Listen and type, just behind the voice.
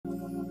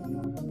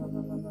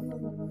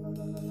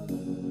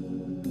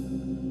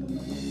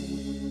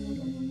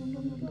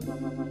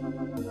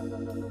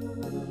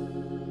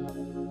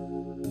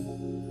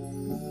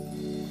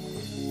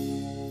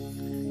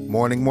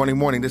Morning, morning,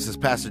 morning. This is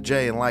Pastor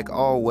Jay, and like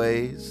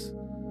always,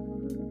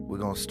 we're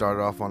going to start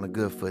off on a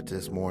good foot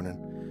this morning.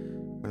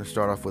 We're going to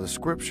start off with a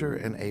scripture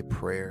and a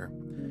prayer.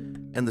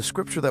 And the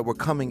scripture that we're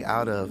coming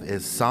out of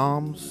is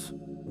Psalms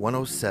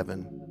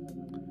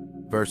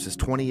 107, verses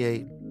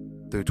 28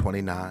 through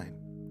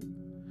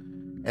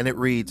 29. And it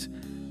reads,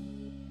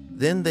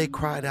 "Then they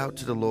cried out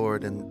to the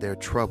Lord in their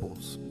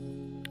troubles,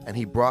 and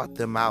he brought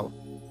them out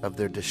of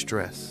their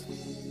distress.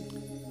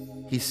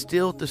 He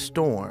stilled the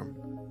storm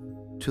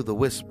to a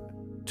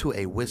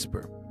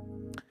whisper.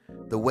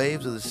 The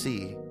waves of the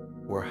sea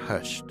were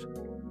hushed."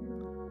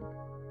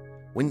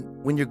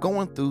 When you're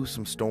going through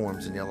some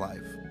storms in your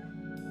life,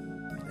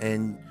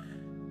 and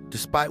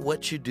despite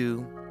what you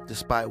do,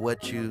 despite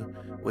what you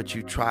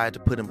try to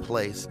put in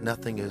place,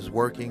 nothing is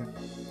working.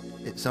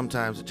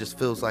 Sometimes it just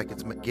feels like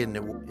it's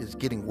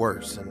getting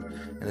worse,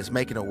 and it's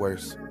making it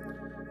worse.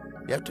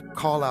 You have to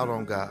call out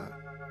on God.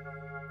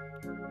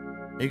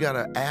 You got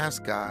to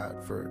ask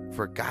God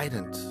for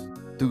guidance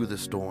through the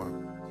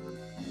storm.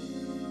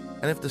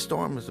 And if the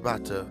storm is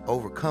about to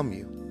overcome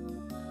you,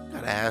 you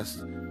got to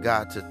ask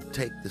God to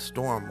take the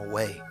storm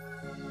away.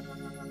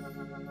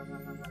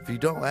 If you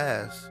don't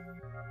ask,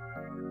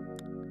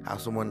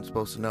 how's someone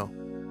supposed to know?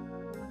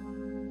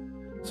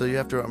 So you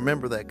have to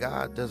remember that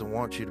God doesn't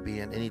want you to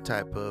be in any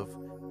type of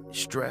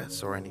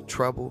stress or any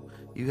trouble.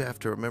 You have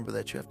to remember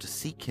that you have to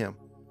seek Him.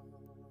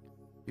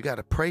 You got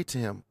to pray to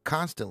Him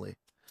constantly.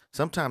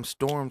 Sometimes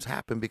storms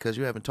happen because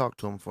you haven't talked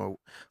to Him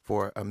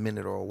for a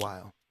minute or a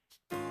while.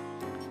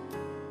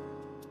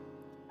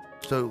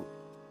 So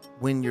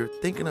when you're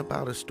thinking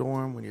about a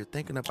storm, when you're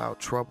thinking about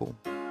trouble,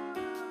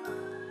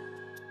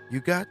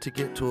 you got to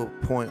get to a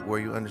point where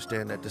you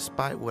understand that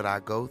despite what I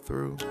go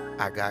through,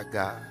 I got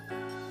God.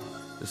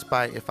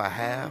 Despite if I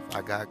have,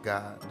 I got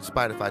God.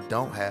 Despite if I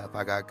don't have,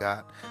 I got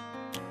God.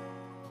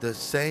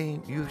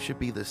 You should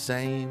be the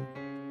same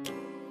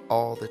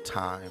all the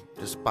time,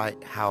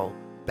 despite how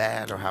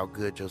bad or how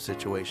good your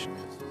situation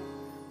is,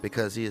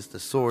 because He is the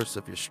source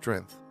of your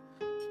strength.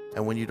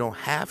 And when you don't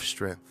have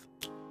strength,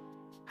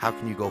 how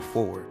can you go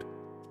forward?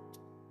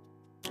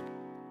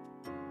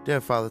 Dear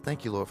Father,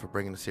 thank you, Lord, for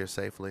bringing us here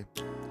safely.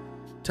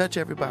 Touch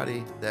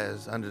everybody that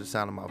is under the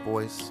sound of my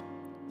voice.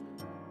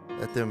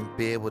 Let them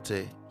be able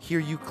to hear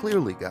you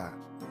clearly, God.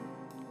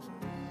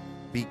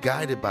 Be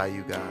guided by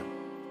you, God.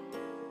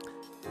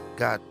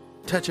 God,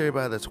 touch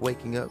everybody that's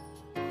waking up,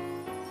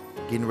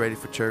 getting ready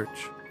for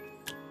church.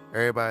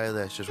 Everybody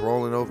that's just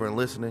rolling over and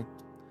listening.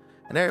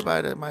 And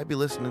everybody that might be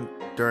listening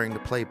during the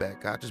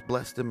playback. God, just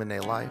bless them in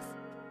their life.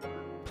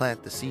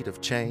 Plant the seed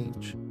of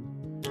change.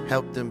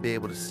 Help them be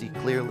able to see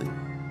clearly.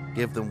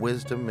 Give them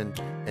wisdom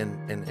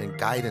and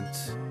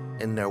guidance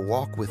in their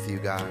walk with you,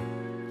 God.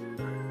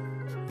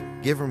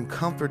 Give them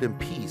comfort and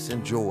peace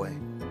and joy.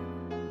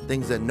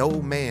 Things that no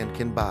man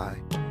can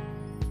buy.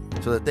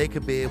 So that they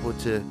could be able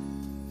to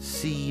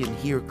see and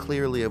hear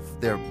clearly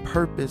of their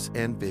purpose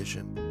and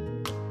vision.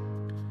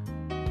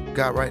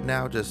 God, right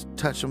now, just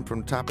touch them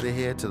from the top of their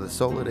head to the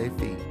sole of their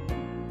feet.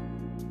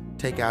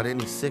 Take out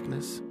any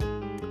sickness.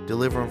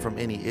 Deliver them from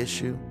any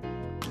issue.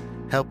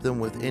 Help them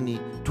with any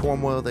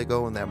turmoil they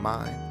go in their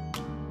mind.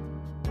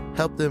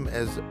 Help them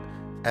as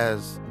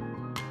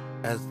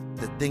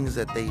the things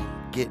that they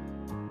get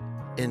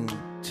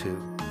into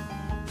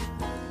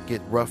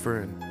get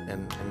rougher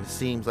and it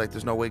seems like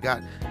there's no way.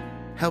 God,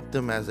 help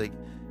them as they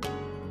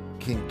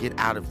can get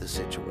out of the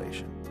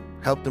situation.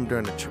 Help them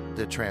during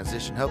the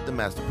transition. Help them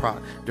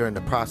during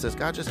the process.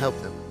 God, just help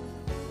them.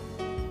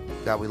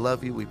 God, we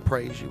love you. We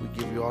praise you. We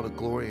give you all the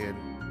glory. And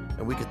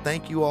we could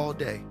thank you all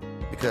day,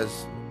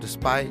 because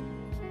despite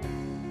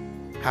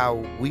how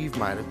we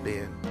might have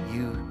been,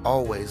 you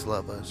always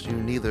love us. You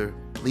neither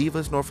leave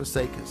us nor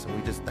forsake us. And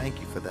we just thank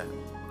you for that.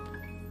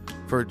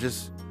 For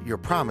just your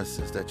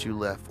promises that you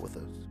left with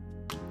us.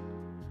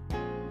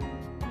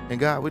 And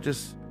God, we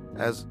just,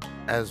 as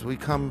we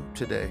come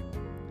today,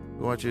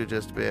 we want you to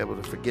just be able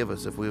to forgive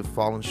us if we have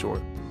fallen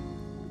short.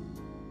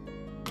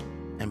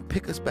 And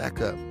pick us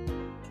back up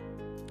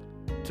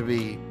to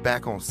be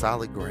back on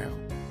solid ground.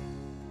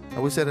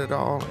 And we said it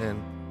all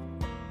in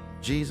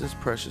Jesus'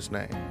 precious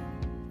name.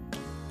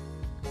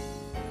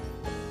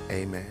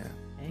 Amen.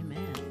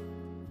 Amen.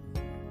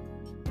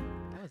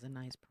 That was a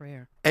nice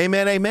prayer.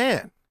 Amen,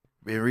 amen.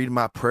 Been reading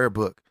my prayer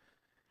book.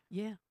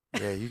 Yeah.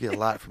 Yeah, you get a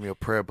lot from your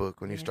prayer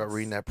book when you start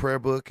reading that prayer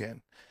book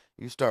and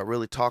you start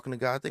really talking to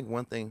God. I think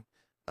one thing,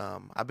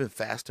 I've been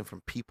fasting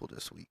from people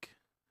this week.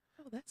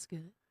 Oh, that's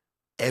good.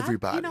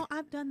 Everybody.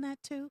 I've done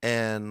that too.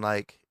 And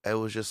it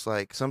was just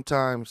like,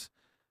 sometimes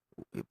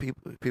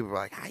people are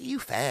like, how you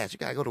fast? You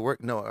got to go to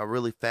work. No, I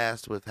really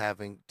fast with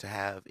having to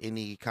have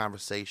any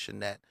conversation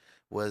that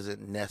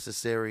wasn't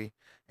necessary,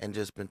 and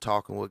just been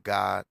talking with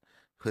God.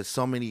 Because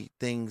so many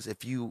things,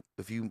 if you,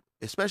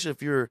 especially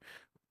if you're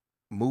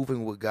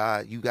moving with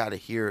God, you got to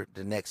hear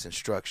the next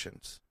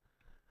instructions.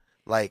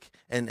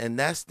 And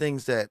that's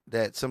things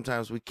that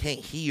sometimes we can't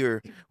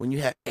hear when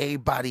you have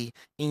everybody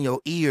in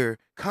your ear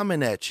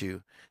coming at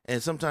you.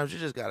 And sometimes you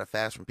just got to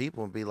fast from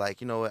people and be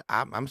like, you know what,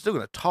 I'm still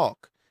going to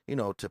talk,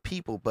 to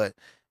people, but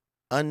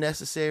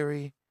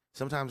unnecessary.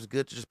 Sometimes it's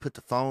good to just put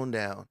the phone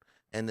down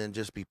and then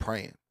just be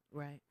praying.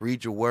 Right.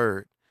 Read your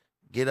word.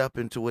 Get up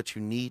into what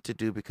you need to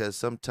do, because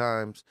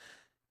sometimes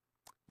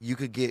you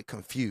could get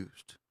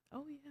confused.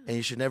 Oh, yeah. And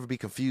you should never be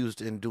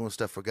confused in doing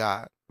stuff for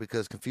God,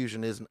 because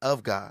confusion isn't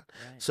of God.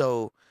 Right.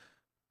 So,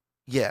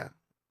 yeah,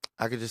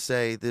 I could just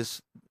say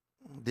this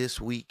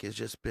week has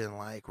just been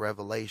like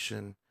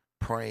revelation,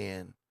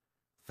 praying,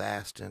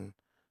 fasting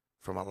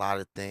from a lot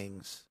of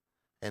things,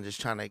 and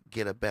just trying to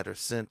get a better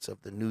sense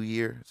of the new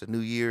year. It's a new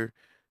year,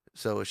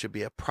 so it should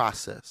be a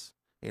process.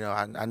 You know,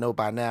 I know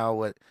by now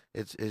what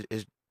it's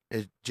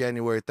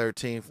January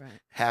 13th. Right.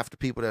 Half the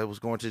people that was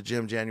going to the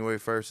gym January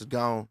 1st is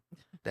gone.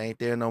 They ain't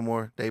there no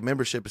more. Their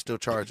membership is still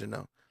charging,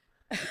 though.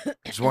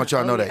 Just want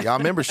y'all to know that. Y'all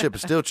membership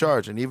is still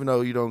charging, even though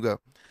you don't go.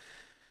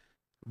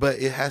 But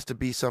it has to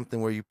be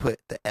something where you put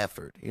the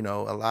effort. You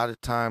know, a lot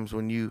of times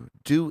when you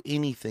do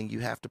anything, you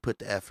have to put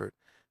the effort.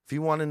 If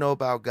you want to know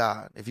about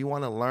God, if you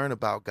want to learn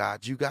about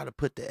God, you got to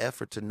put the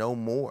effort to know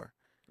more.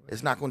 Right.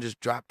 It's not going to just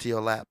drop to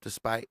your lap,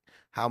 despite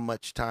how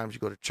much times you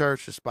go to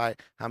church,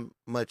 despite how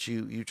much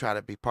you try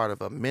to be part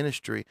of a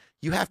ministry.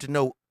 You have to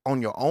know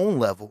on your own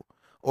level,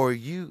 or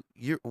you're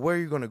where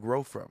you're going to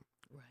grow from.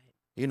 Right.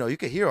 You know, you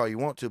can hear all you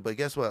want to, but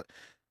guess what?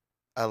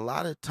 A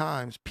lot of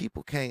times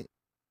people can't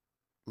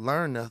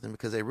learn nothing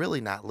because they're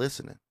really not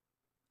listening.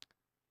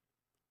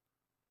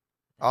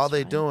 All That's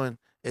they right. doing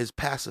is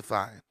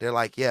pacifying. They're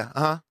like, yeah,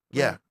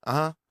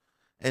 Right.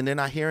 and they're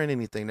not hearing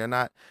anything. They're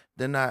not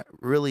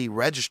really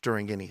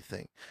registering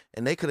anything.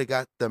 And they could have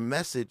got the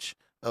message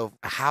of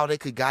how they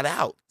could got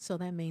out. So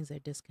that means they're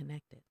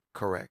disconnected.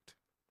 Correct.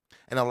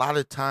 And a lot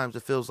of times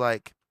it feels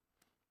like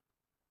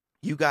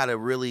you got to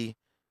really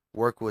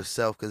work with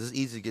self, because it's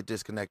easy to get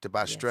disconnected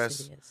by Yes, stress,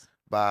 it is.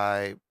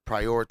 by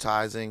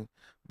prioritizing,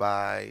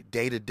 by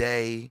day to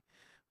day.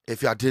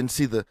 If y'all didn't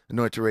see the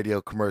Anointed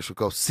Radio commercial,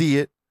 go see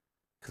it,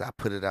 because I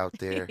put it out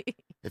there.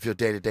 If your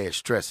day to day is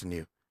stressing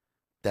you,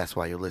 that's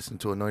why you're listening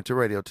to Anointed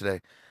Radio today.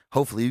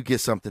 Hopefully you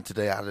get something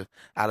today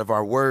out of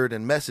our word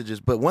and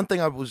messages. But one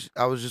thing I was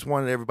just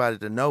wanting everybody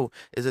to know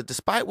is that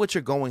despite what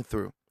you're going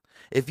through,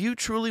 if you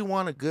truly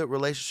want a good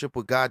relationship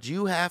with God,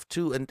 you have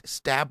to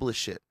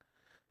establish it.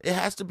 It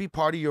has to be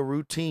part of your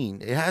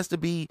routine. It has to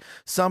be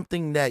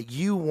something that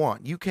you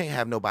want. You can't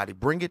have nobody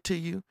bring it to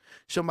you.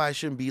 Somebody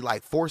shouldn't be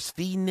like force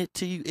feeding it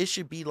to you. It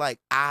should be like,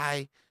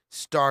 I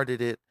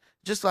started it.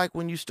 Just like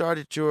when you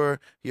started your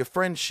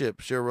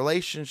friendships, your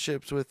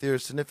relationships with your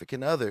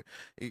significant other.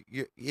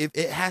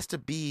 It has to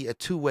be a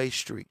two-way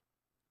street.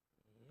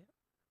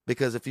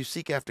 Because if you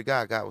seek after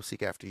God, God will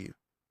seek after you.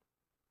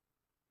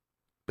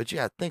 But you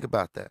got to think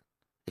about that.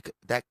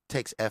 That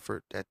takes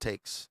effort. That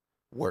takes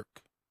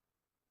work.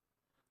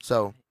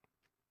 So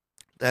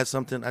that's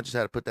something I just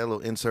had to put that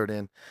little insert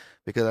in,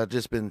 because I've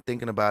just been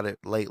thinking about it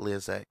lately.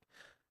 Is that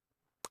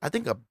I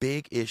think a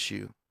big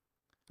issue,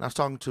 and I was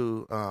talking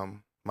to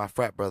my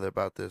frat brother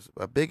about this,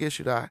 a big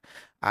issue that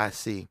I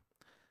see,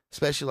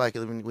 especially like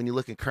when you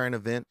look at current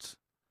events,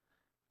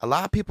 a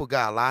lot of people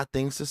got a lot of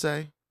things to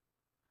say,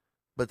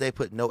 but they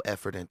put no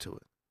effort into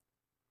it.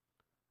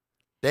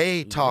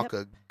 They talk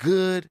a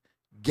good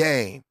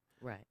game,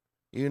 Right.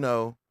 you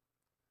know,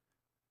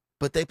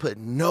 but they put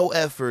no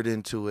effort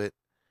into it,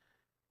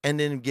 and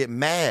then get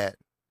mad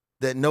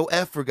that no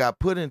effort got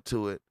put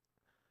into it,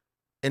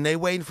 and they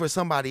waiting for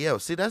somebody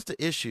else. See, that's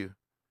the issue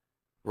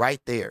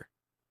right there.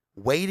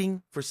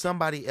 Waiting for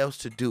somebody else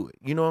to do it.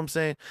 You know what I'm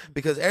saying?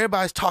 Because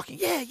everybody's talking,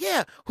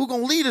 yeah, who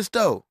gonna lead us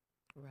though?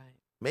 Right.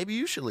 Maybe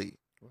you should lead.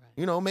 Right.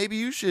 You know, maybe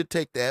you should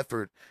take the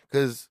effort,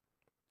 because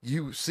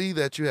you see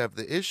that you have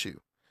the issue.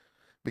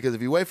 Because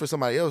if you wait for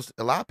somebody else,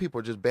 a lot of people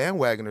are just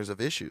bandwagoners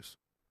of issues.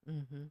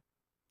 Mm-hmm.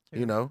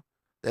 You know,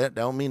 that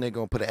don't mean they're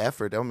going to put an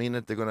effort. That don't mean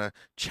that they're going to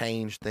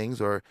change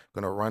things or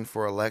going to run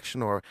for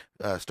election or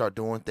start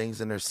doing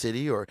things in their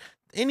city or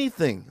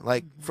anything.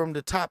 Like from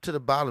the top to the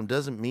bottom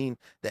doesn't mean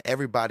that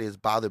everybody is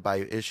bothered by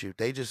your issue.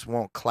 They just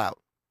want clout.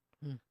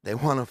 They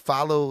want to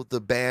follow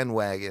the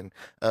bandwagon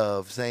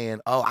of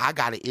saying, oh, I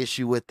got an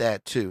issue with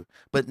that too,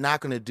 but not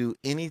going to do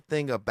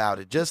anything about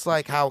it. Just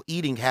like how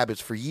eating habits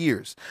for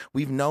years,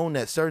 we've known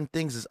that certain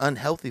things is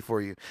unhealthy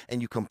for you.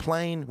 And you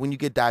complain when you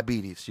get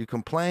diabetes. You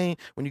complain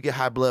when you get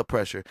high blood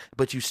pressure,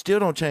 but you still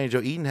don't change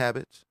your eating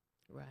habits.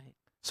 Right.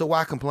 So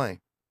why complain?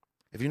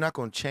 If you're not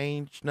going to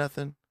change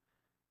nothing,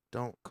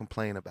 don't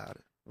complain about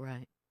it.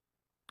 Right.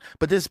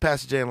 But this is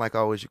Pastor Jay, and like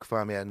always, you can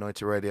find me at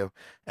Anointed Radio,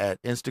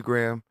 at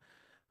Instagram.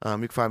 You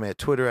can find me at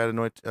Twitter at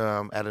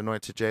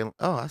Anointed J.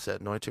 Oh, I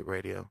said Anointed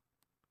Radio.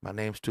 My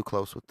name's too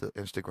close with the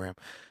Instagram.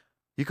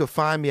 You can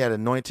find me at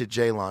Anointed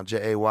Jaylon,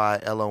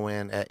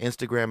 Jaylon, at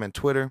Instagram and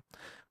Twitter.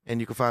 And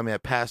you can find me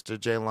at Pastor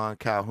Jaylon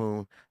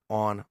Calhoun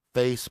on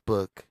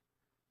Facebook.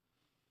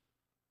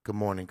 Good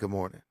morning. Good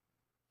morning.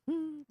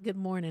 Good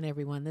morning,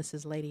 everyone. This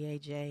is Lady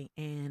AJ,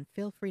 and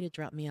feel free to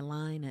drop me a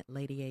line at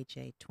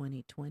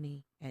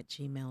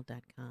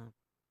ladyaj2020@gmail.com.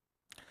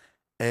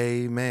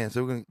 Amen.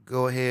 So we're going to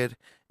go ahead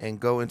and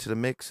go into the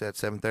mix. At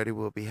 7:30,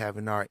 we'll be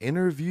having our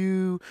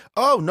interview.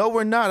 Oh, no,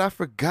 we're not. I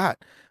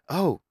forgot.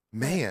 Oh,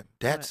 man,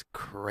 that's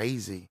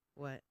crazy.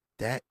 What?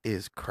 That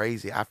is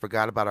crazy. I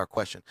forgot about our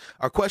question.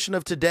 Our question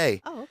of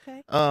today. Oh,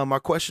 okay. Our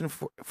question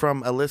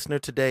from a listener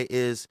today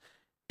is: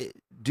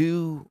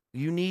 do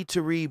you need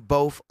to read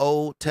both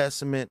Old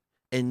Testament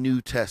and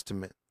New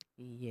Testament?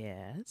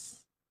 Yes.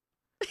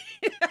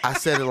 I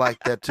said it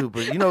like that too,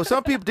 but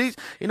some people,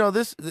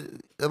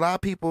 a lot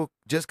of people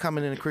just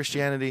coming into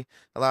Christianity,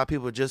 a lot of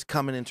people just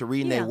coming into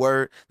reading their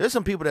word. There's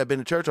some people that have been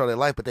to church all their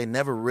life, but they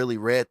never really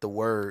read the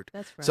word.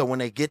 That's right. So when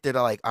they get there,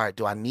 they're like, all right,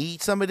 do I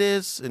need some of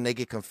this? And they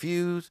get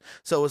confused.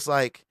 So it's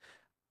like,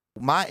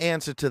 my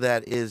answer to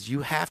that is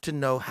you have to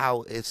know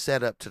how it's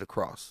set up to the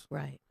cross.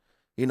 Right.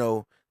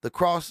 The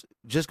cross,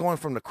 just going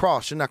from the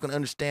cross, you're not going to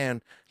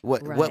understand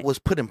what was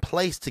put in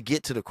place to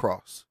get to the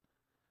cross.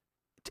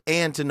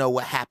 And to know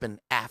what happened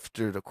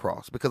after the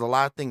cross, because a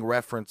lot of things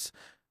reference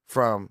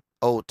from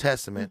Old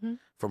Testament,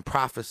 from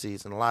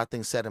prophecies, and a lot of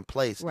things set in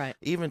place,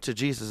 even to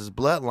Jesus's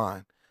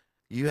bloodline.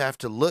 You have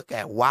to look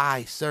at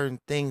why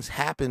certain things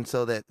happen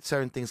so that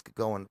certain things could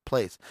go into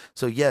place.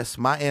 So yes,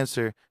 my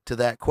answer to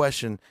that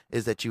question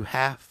is that you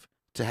have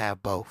to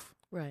have both.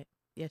 Right.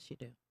 Yes, you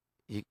do.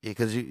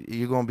 Because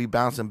you're going to be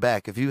bouncing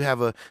back. If you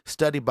have a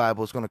study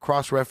Bible, it's going to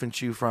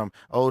cross-reference you from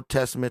Old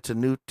Testament to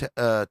New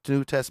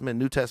Testament,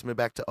 New Testament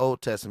back to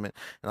Old Testament.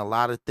 And a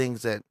lot of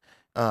things that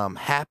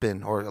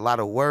happen, or a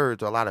lot of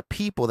words, or a lot of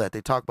people that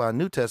they talk about in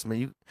New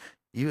Testament,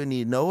 you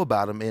need to know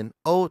about them in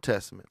Old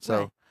Testament.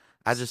 So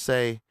I just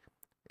say,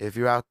 if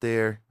you're out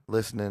there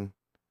listening,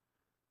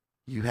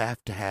 you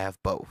have to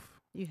have both.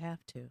 You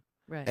have to.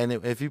 Right. And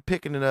if you're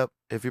picking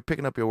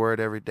up your word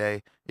every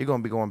day, you're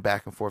going to be going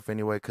back and forth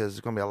anyway, because there's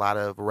going to be a lot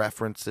of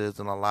references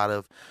and a lot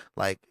of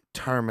like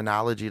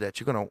terminology that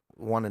you're going to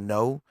want to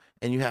know,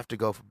 and you have to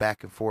go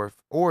back and forth,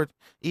 or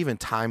even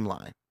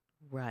timeline.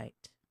 Right.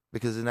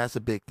 Because then that's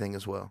a big thing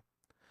as well.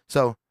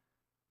 So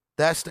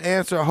that's the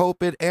answer. I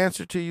hope it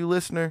answered to you,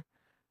 listener.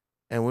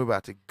 And we're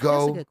about to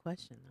go That's a good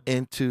question,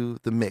 into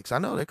the mix. I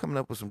know they're coming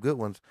up with some good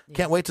ones. Yeah.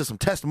 Can't wait till some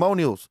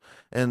testimonials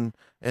and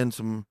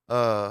some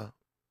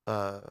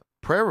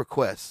prayer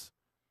requests.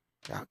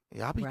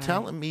 Y'all be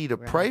telling me to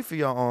pray for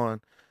y'all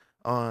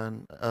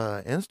on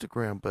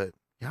Instagram, but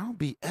y'all don't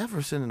be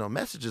ever sending no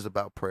messages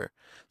about prayer,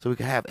 so we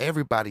can have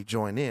everybody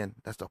join in.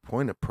 That's the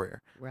point of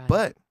prayer. Right.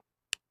 But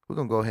we're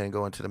gonna go ahead and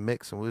go into the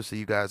mix, and we'll see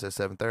you guys at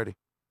 7:30.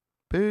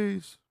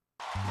 Peace.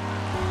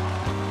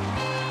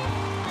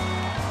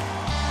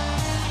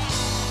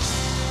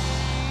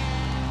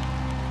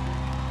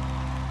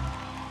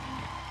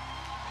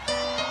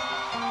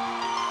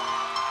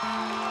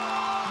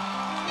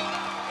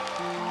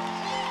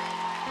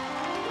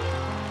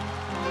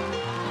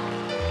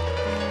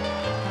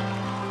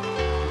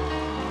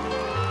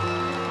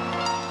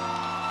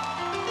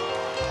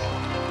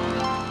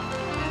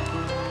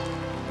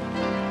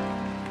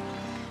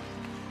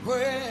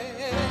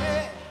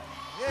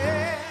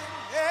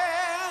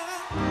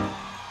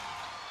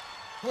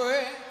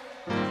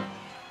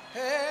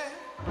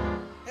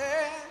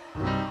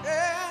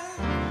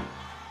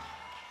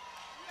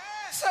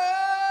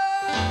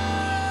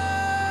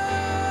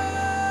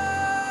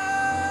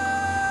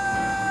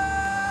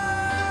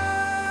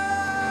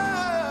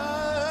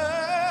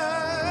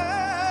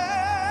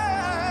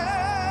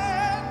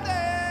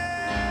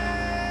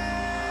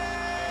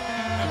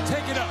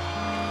 Take it up.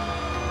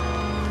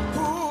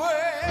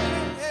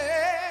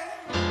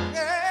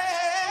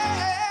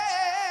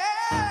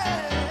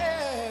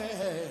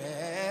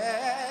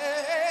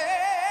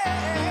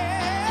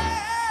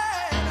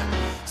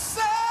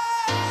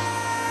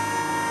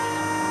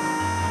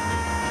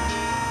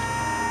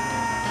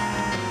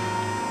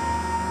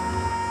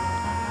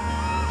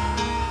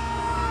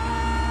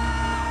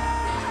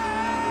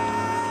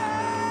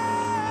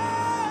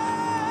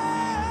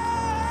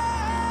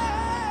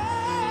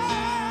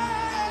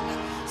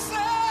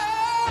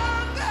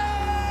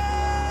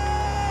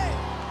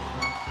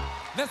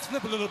 Let's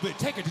flip a little bit.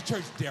 Take it to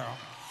church, Daryl.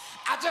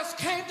 I just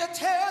came to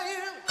tell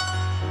you,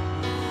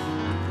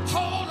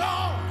 hold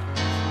on.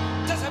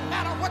 Doesn't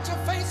matter what you're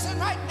facing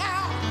right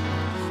now.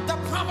 The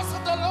promise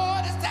of the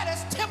Lord is that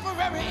it's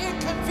temporary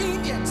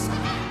inconvenience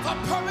for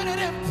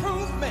permanent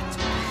improvement.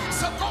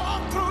 So go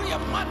on through your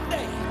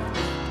Monday.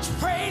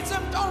 Praise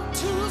Him on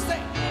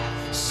Tuesday.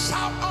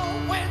 Shout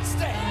on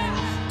Wednesday.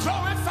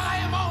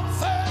 Glorify Him on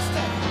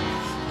Thursday.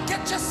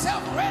 Get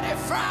yourself ready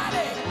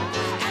Friday.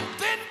 And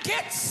then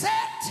get set.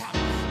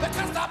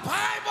 Because the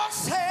Bible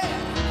said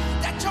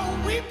that your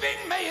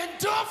weeping may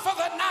endure for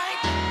the night,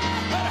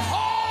 but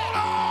hold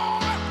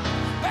on,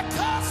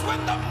 because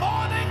when the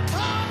morning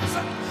comes,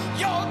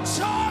 your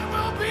joy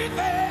will be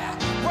there.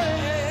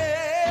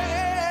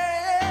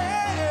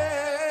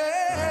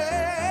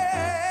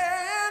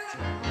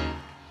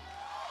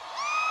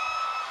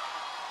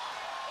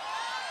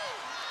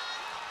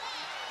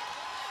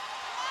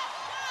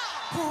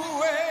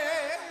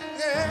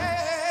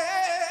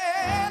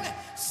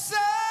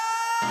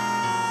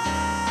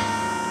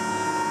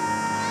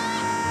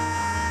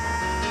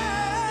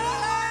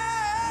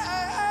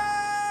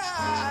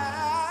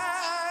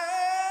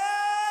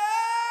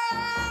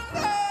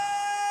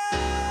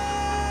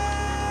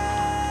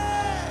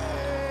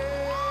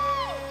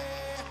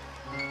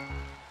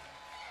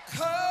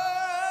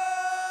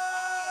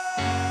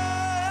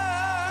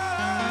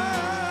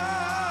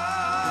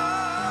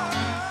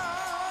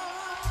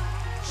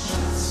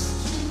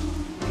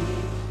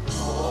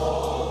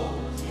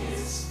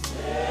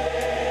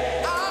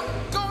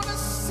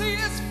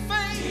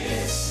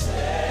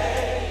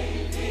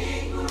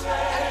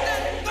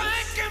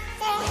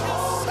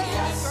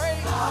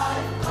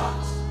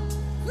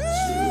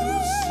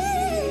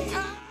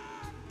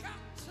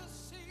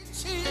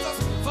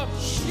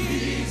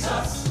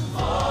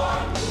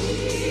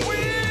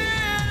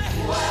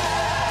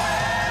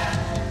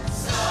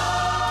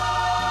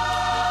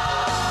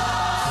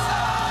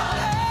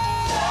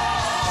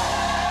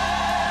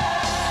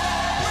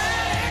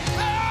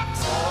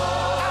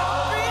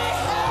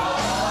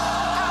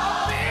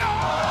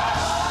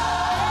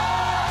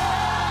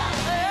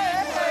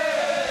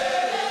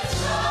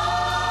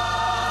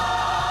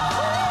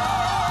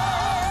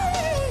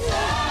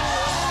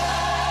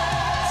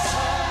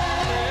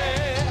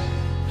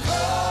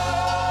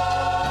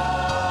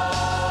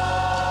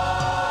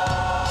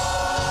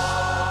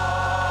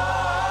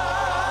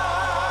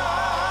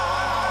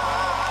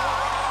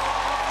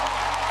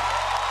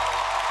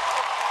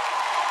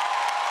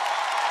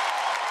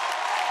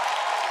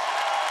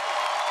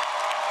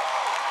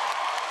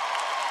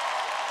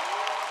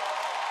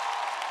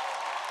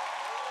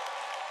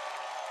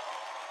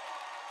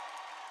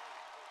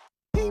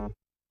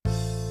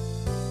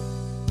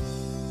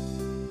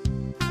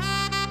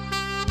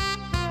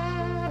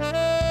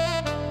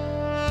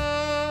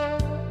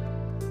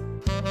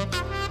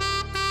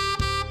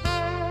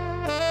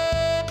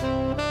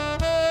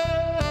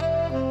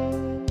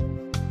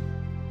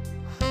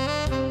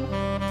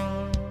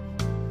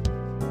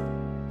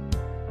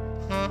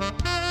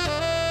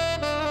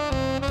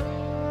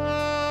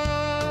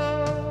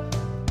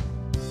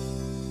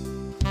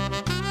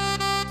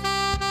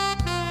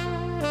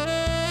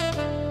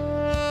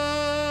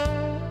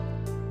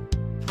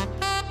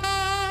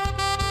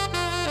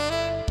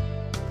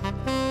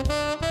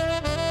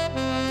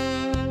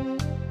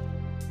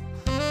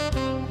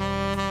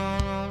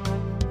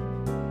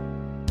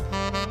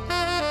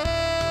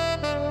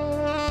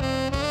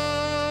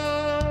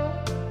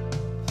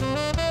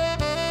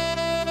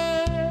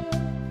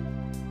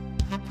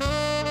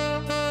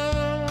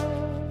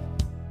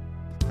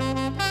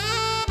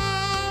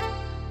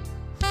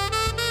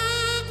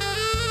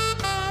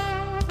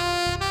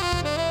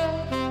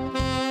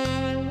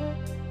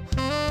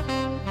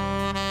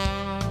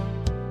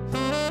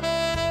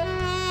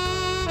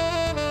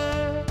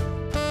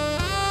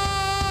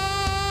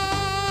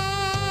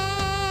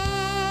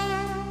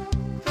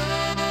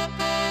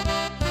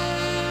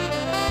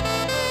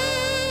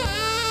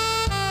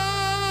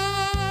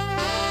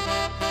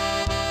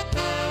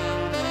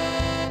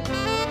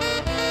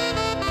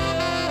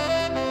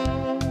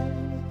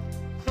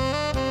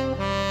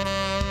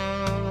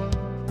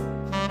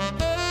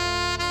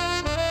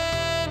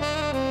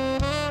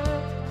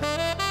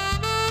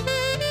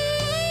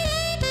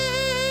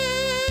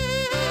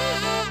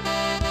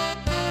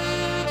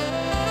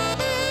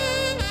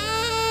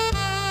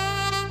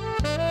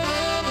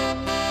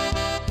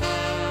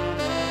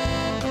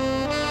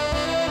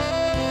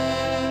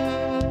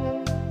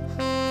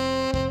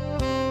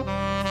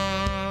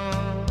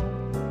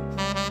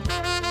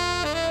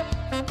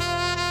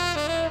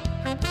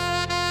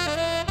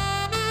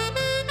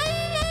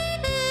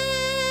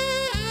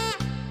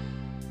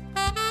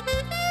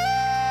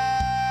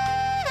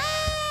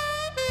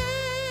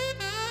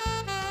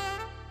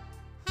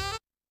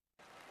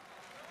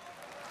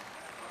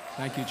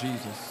 Thank you,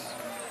 Jesus.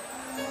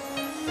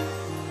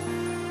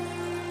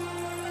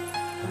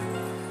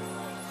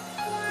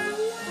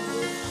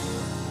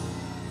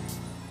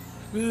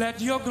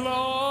 Let your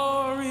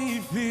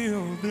glory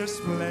fill this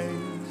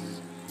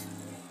place.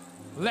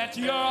 Let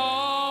your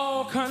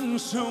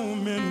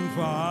all-consuming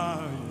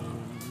fire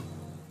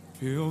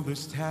fill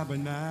this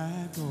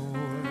tabernacle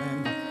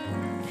and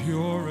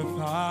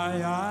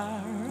purify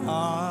our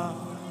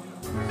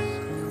hearts.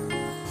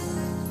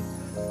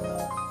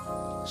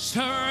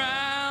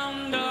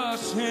 Surround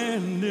us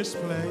in this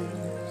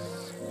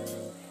place.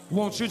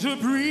 Want you to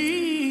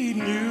breathe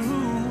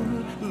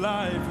new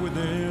life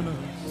within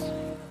us.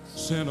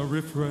 Send a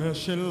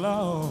refreshing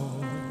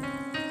love,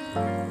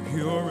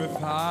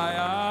 purify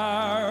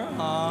our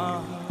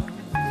hearts.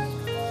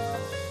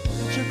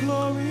 Let your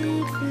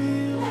glory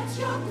fill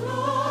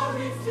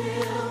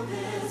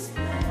this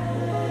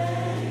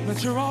place.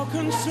 Let your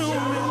all-consuming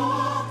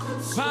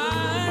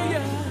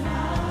fire,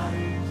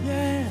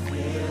 yeah,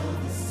 fill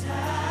this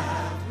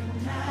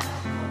tabernacle,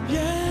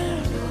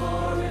 yeah,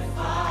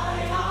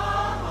 purify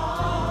our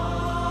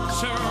hearts.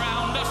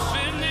 Surround us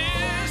in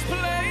this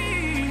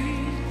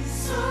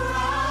place.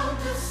 Surround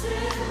us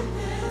in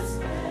this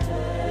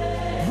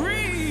place.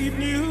 Breathe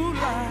new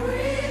life.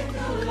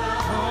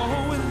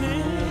 Oh,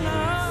 within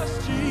us,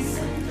 Jesus.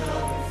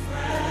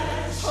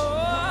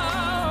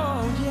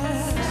 Oh,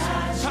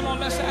 yes. Come on,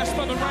 let's ask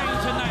for the rain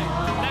tonight.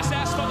 Let's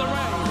ask for the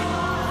rain.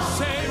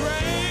 Say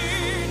rain.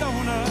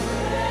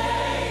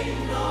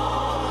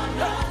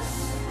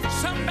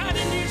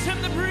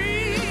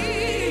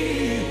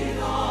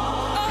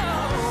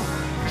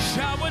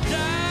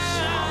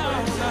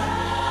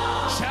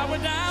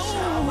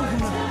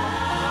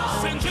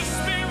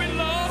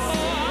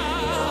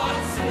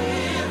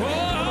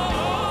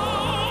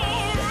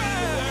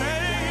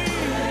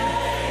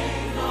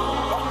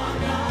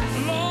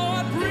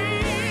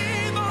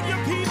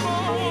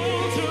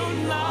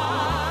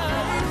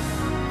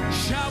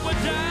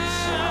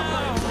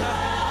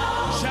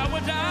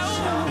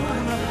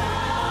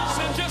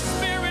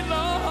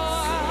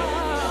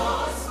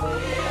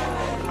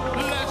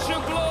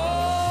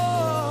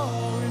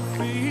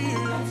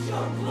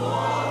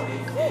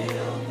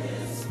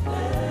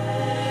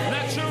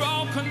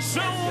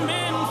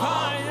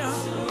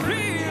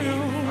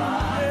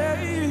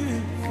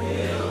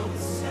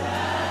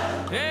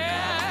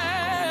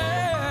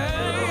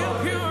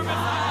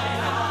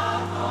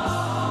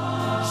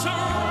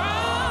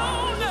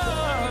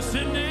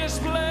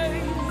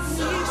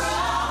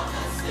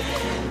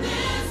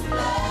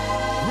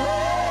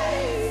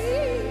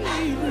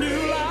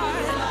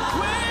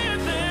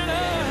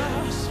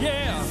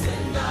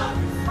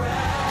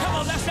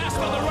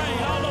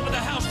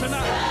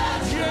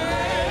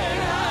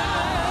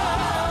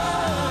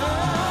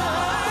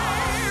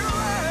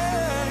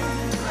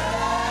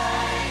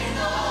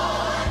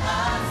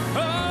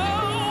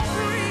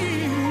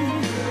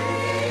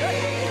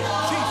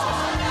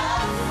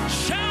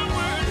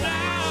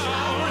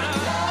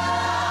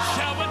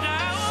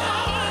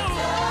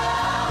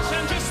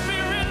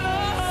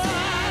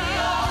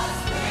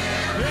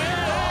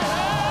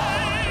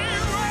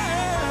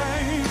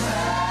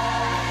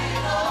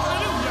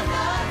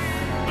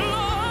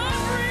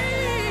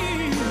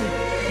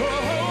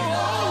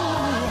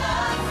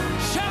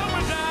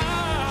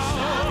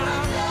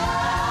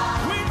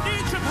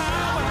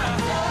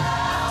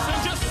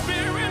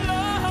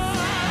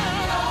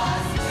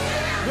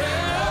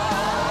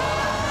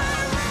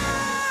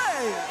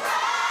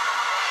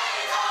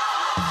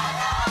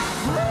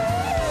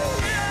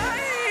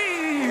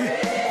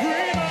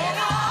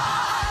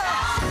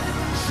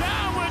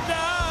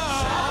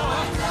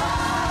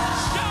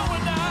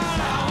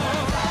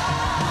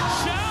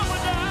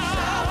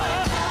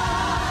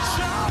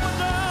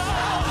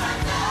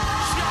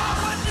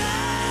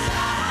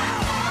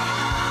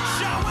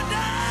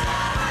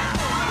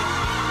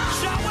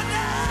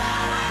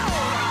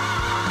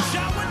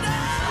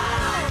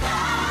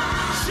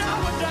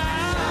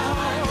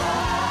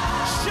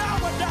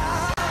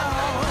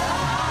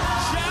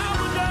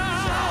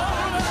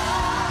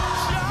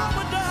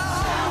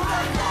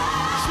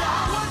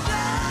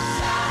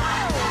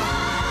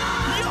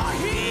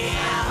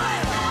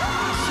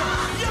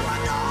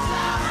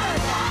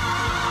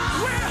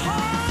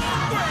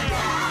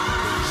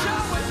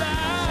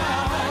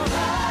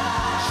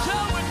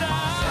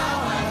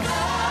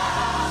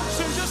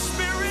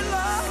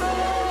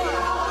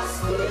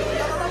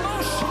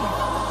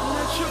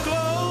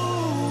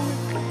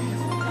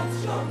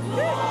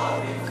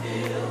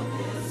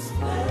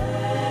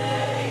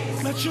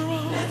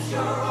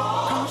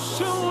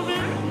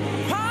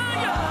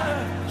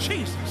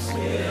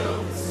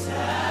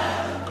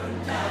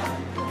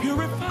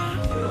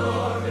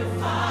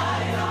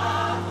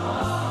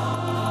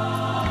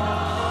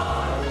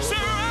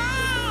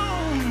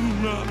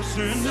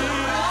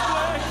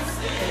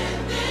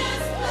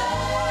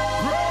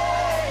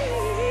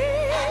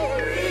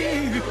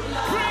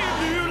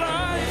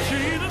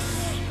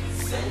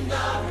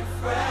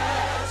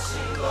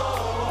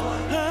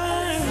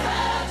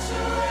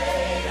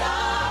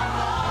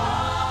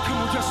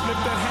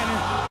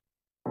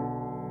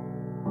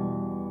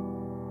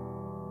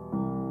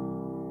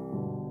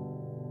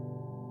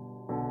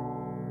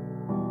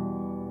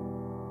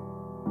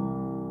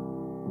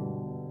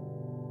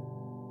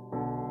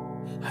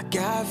 I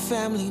got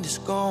family that's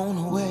gone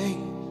away.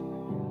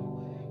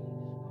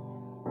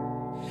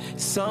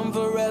 Some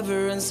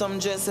forever and some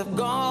just have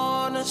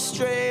gone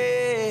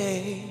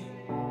astray.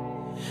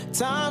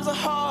 Times are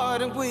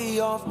hard and we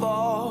all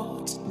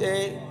fall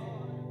today.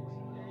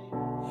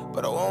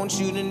 But I want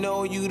you to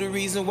know you the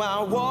reason why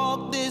I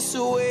walk this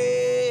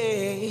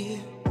way.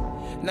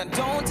 Now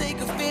don't take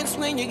offense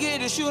when you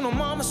get to shoot on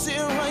mama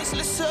still writes,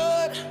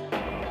 listen.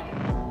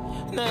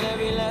 Not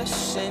every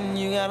lesson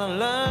you gotta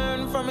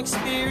learn from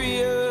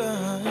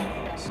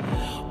experience.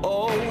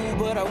 Oh,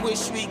 but I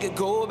wish we could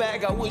go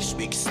back, I wish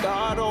we could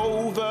start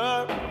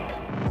over.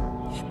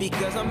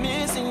 Because I'm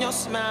missing your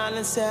smile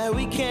and sad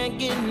we can't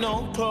get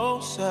no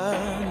closer,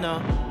 no.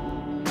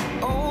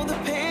 Oh, the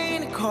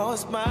pain it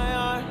caused my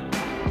heart,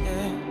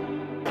 yeah.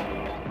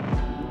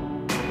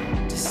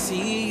 To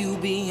see you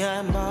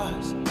behind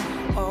bars,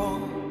 oh,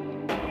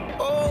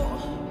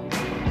 oh.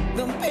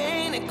 The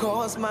pain it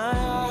caused my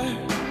heart.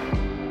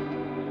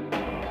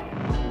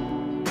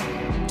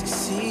 To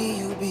see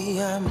you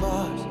behind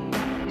bars.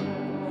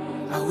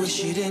 I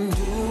wish you didn't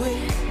do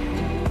it.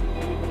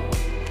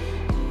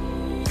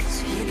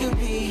 So you could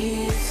be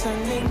here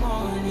Sunday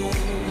morning.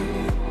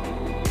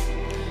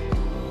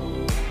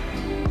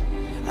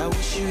 I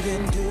wish you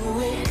didn't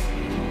do it.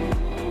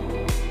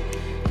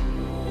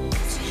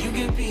 So you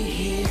could be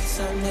here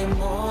Sunday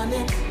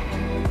morning.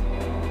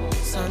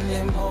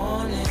 Sunday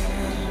morning.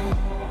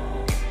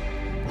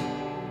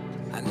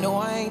 I know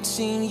I ain't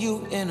seen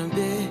you in a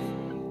bit.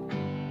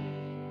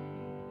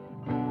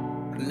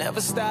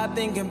 Never stop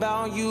thinking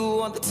about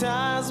you on the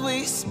times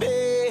we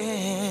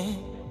spent.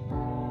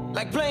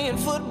 Like playing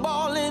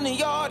football in the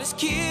yard as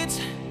kids.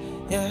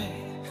 Yeah,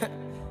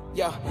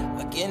 yeah.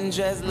 Getting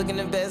dressed, looking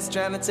the best,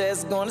 trying to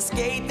test, going to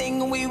skate,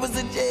 thinking we was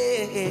a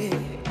jet.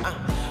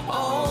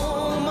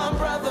 Oh, my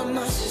brother,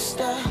 my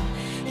sister,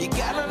 you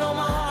gotta know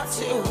my heart's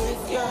here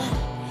with ya.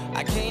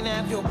 I can't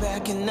have your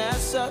back and that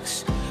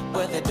sucks,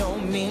 but that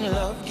don't mean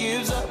love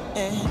gives up.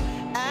 And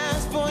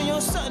as for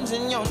your sons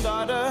and your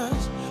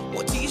daughters,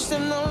 we'll teach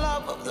them the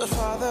love of the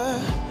Father.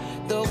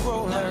 They'll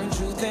grow, learn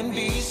truth, and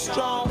be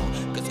strong.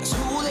 Cause it's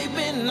who they've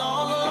been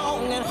all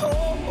along. And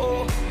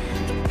oh,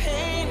 the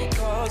pain it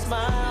caused my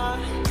heart,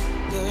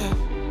 yeah.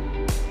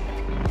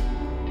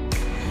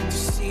 To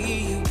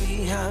see you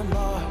behind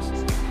bars,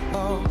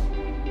 oh.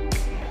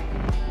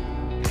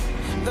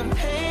 The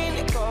pain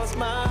it caused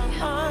my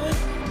heart,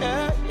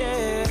 yeah,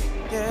 yeah,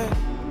 yeah.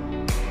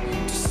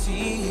 To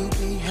see you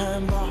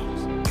behind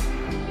bars.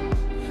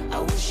 I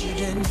wish you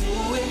didn't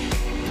do it.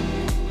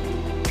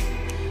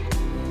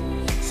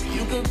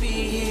 You could be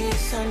here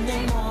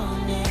Sunday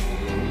morning,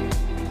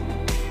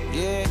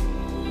 yeah.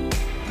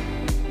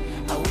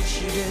 I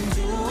wish you didn't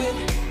do it.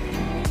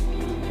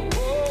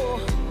 Oh,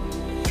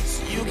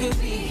 so you could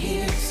be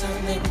here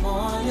Sunday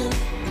morning,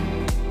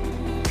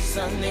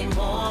 Sunday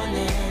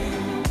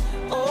morning.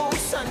 Oh,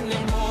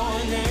 Sunday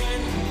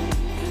morning,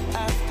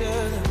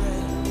 after the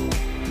rain.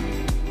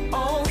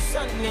 Oh,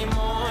 Sunday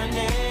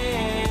morning,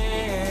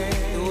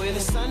 the way the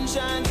sun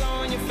shines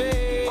on your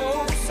face.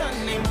 Oh,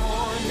 Sunday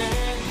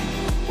morning,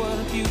 what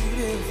a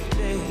beautiful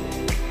day.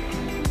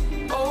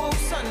 Oh,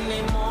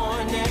 Sunday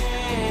morning.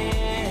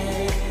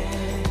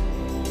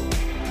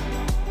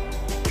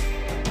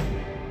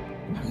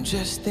 I'm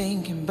just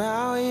thinking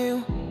about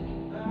you.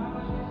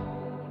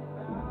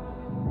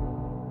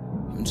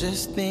 I'm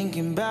just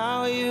thinking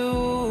about you.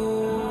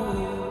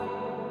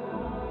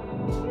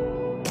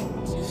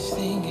 Just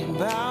thinking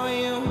about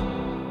you.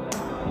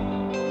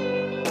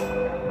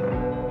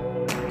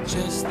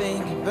 Just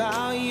thinking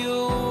about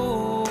you.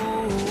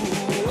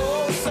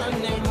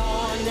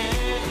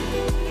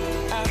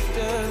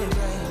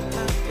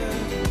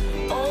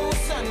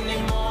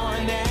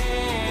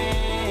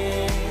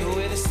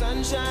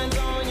 Shines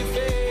on your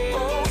face.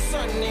 Oh,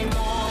 Sunday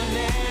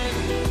morning,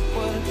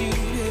 what a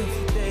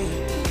beautiful day.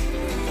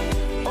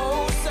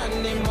 Oh,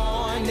 Sunday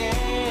morning.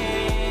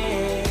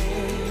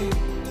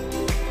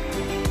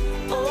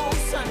 Oh,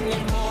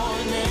 Sunday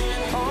morning.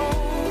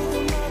 Oh, the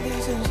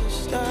mothers and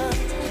sisters.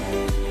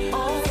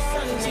 Oh,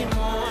 Sunday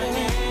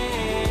morning,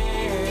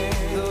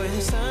 the way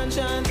the sun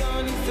shines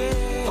on your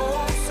face.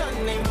 Oh,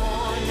 Sunday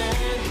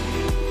morning,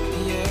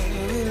 yeah,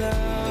 we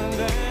love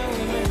and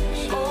we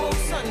miss. Oh,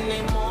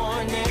 Sunday morning.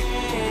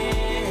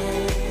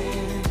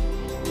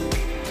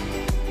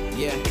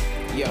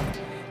 Yeah,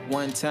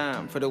 one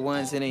time for the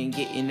ones that ain't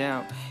getting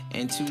out,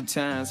 and 2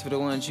 times for the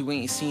ones you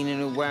ain't seen in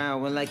a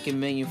while, and like 1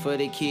 million for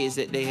the kids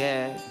that they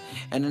have,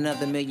 and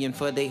another 1 million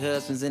for their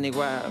husbands and their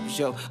wives.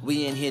 Yo,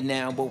 we in here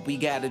now, but we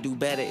gotta do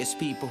better as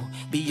people.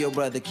 Be your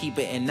brother,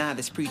 keeper, and not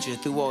as preacher.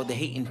 Through all the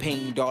hate and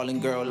pain, darling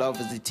girl, love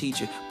is the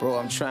teacher. Bro,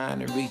 I'm trying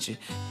to reach you,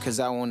 cause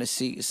I wanna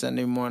see you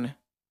Sunday morning.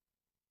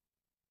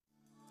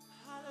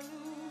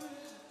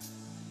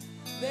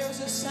 There's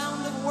a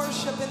sound of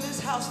worship in this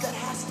house that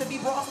has to be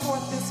brought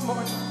forth this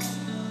morning.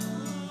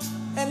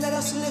 And let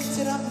us lift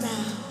it up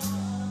now.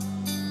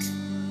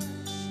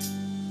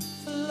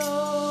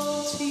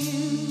 Flow to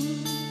you.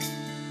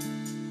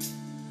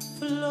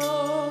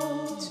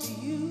 Flow to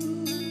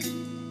you.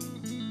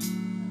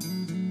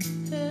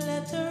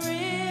 Let the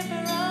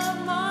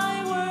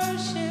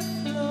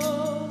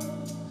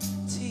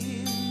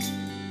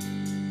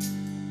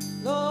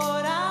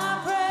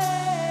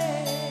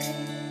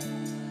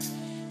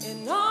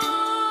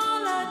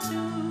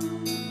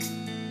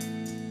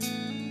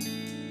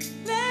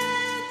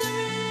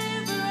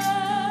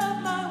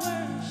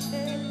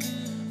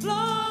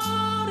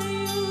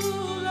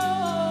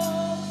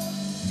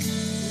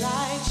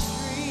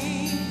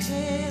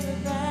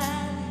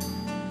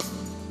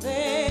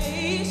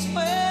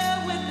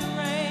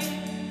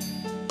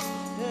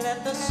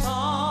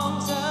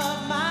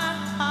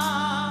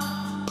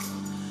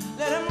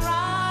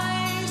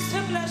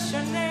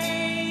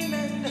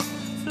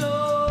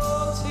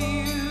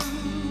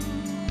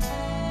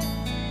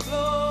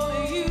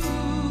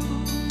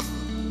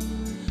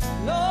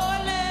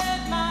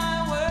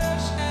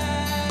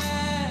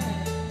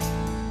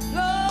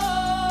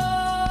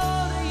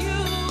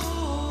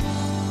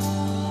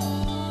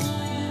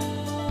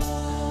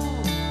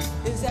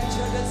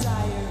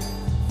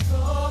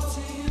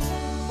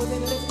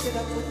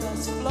up with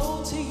us.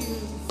 Flow to you.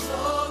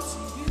 Flow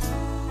to you.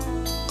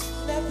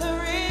 Let the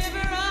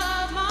river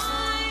of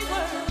my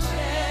worship,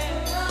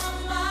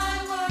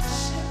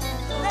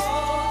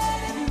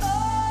 let it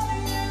flow to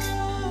you,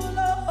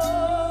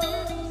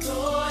 Lord.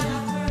 Lord, I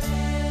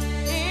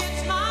pray.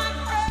 It's my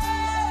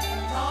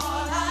prayer.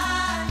 All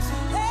I do,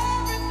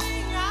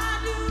 everything I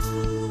do.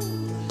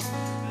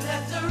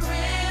 Let the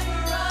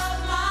river of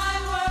my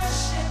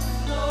worship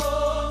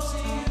flow to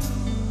you.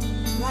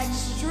 Like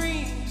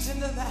streams in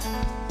the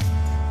valley.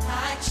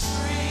 Like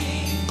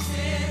streams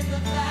in the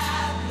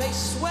valley. They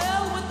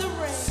swell with the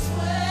rain.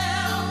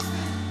 Swell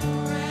with the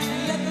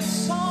rain. Let the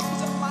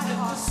songs of my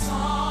heart. The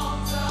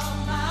songs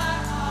of my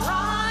heart.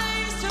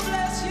 Rise to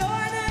bless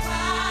your name.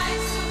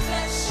 Rise to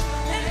bless your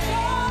name. And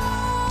flow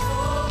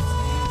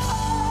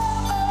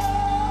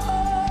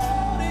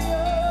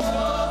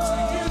to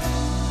you.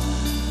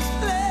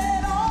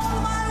 Let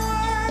all my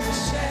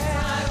worship.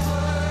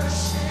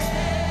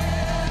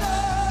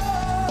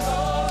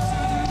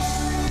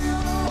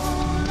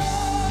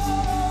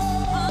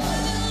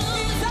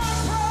 It's our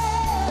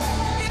prayer.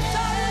 It's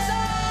our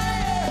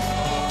desire.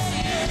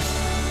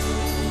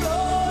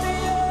 Flow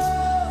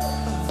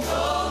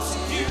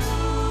to you.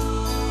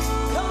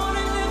 Come on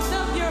and lift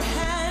up your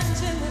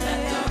hands in the air.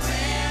 Let the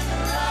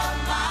river of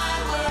my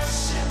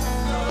worship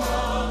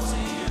flow to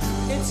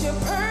you. It's your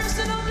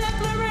personal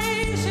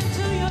declaration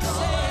to your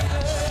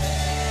Savior.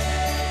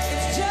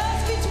 It's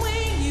just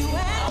between you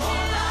and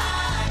Him.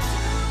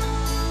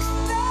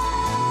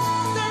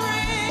 Let the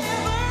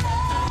river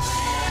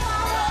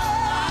of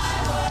my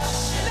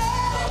worship,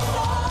 let it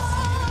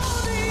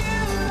flow to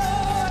you,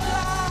 Lord,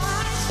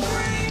 like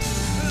streams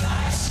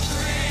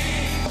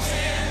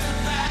in the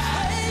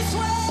valley. They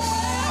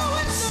swell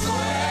with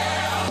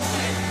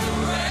the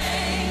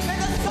rain. May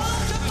the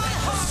songs of my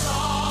heart,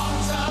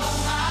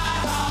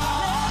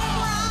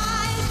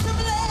 rise to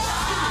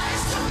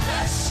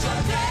bless your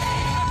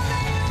name.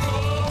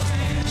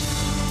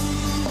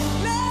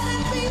 Let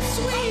it be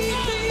sweet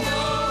to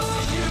you.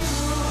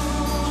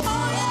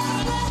 Oh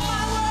yes, let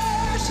my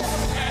worship,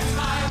 let it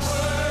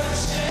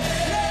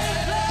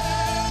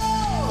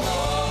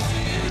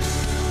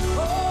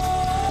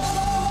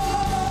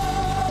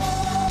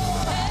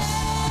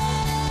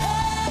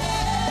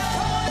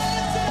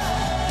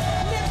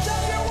lift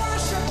up your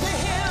worship to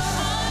Him.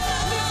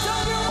 Lift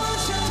up your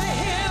worship to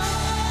Him.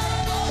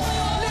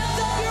 Lift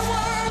up your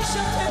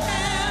worship to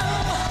Him.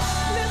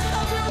 Lift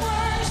up your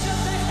worship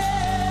to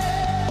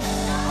Him.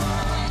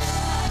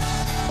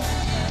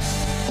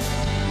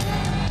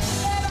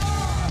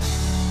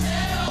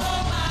 Let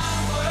all my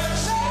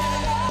worship,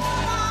 let all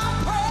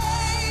my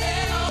praise,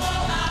 let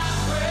all my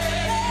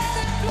praise, let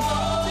it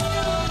flow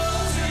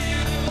to you.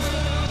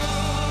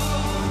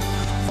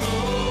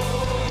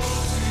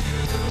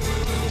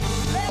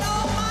 Let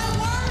all my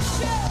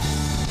worship,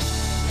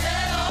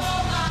 let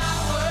all my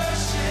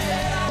worship,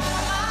 let all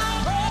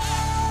my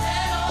praise,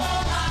 let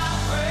all my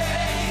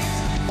praise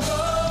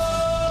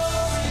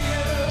flow to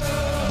you.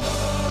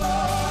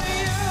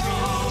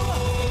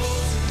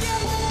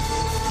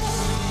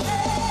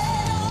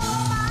 Let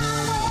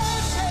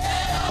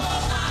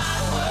all my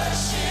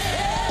worship,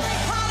 every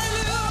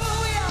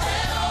hallelujah,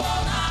 let all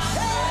my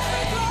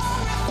every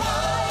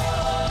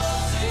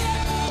glorified to you,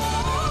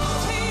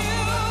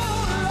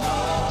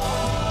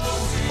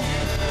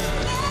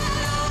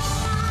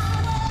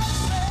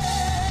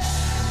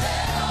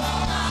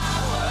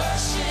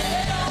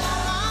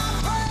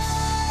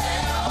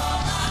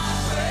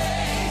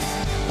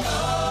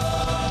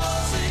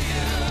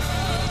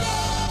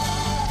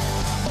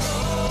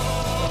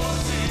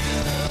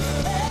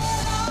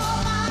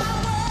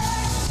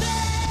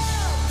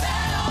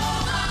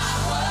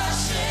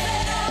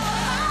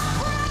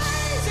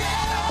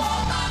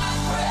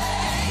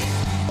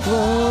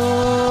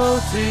 Flow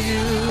to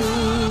you.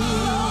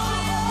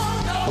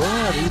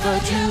 Nobody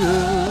but you.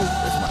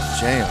 That's my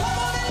jam.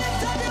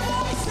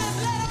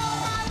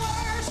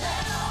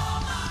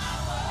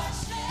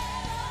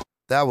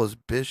 That was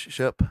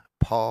Bishop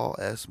Paul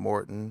S.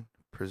 Morton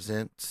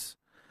presents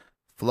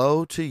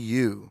Flow to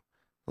You.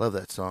 Love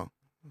that song.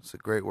 It's a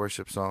great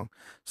worship song.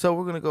 So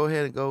we're going to go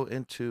ahead and go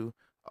into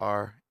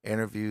our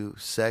interview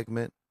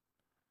segment.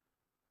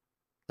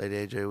 Lady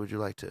AJ, would you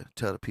like to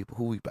tell the people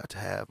who we about to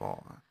have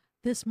on?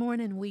 This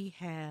morning we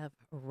have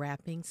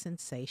rapping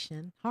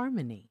sensation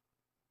Harmony.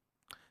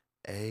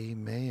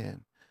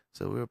 Amen.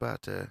 So we're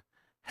about to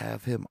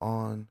have him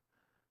on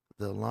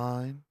the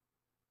line.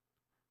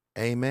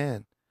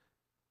 Amen.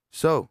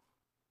 So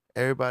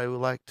everybody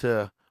would like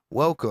to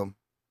welcome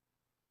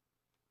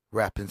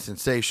rapping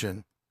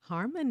sensation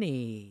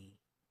Harmony.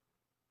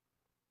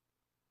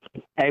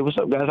 Hey, what's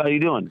up, guys? How you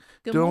doing?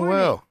 Good Doing morning.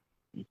 well.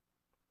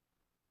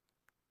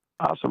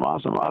 Awesome.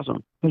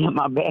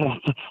 My bad.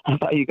 I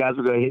thought you guys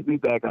were going to hit me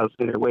back. I was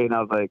sitting there waiting. I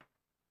was like,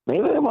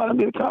 Maybe they wanted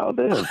me to call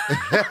them.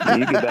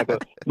 You get back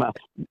up.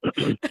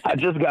 I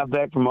just got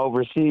back from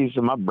overseas,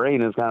 so my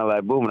brain is kind of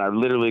like booming. I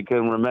literally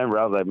couldn't remember.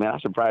 I was like, man, I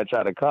should probably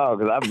try to call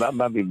because I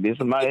might be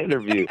missing my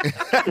interview.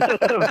 Like,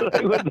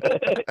 what the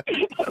heck?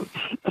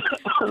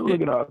 I'm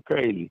looking all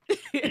crazy.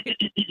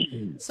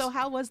 So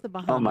how was the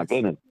Bahamas? Oh, my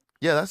goodness.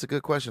 Yeah, that's a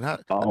good question. How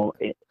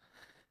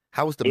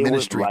was the it was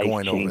ministry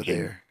going over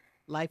life-changing.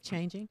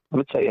 Life-changing?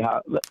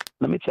 there?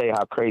 Let me tell you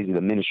how crazy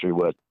the ministry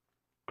was.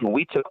 When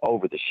we took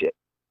over the ship,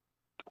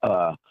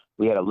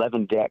 we had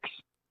 11 decks,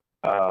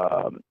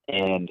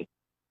 and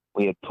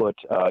we had put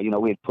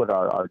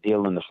our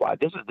deal in the slide.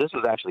 This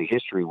is actually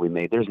history we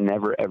made. There's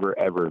never ever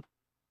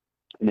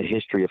in the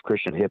history of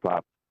Christian hip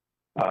hop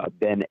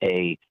been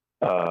a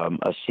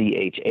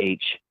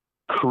CHH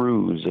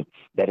cruise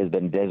that has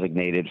been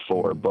designated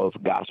for both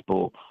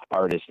gospel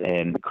artists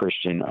and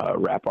Christian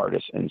rap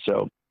artists. And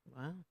so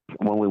Wow.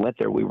 when we went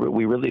there, we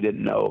really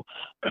didn't know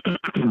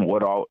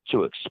what all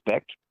to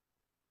expect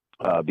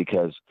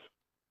because,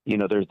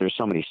 there's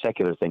so many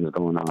secular things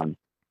going on.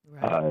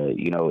 Right.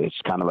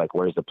 It's kind of like,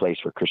 where's the place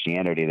for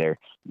Christianity there?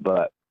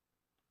 But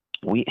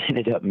we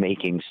ended up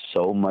making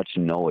so much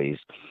noise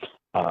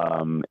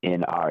in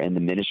the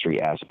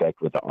ministry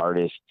aspect with the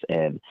artists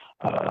and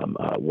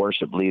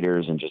worship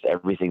leaders and just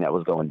everything that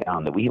was going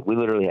down that we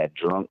literally had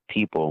drunk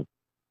people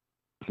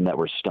that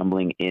were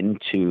stumbling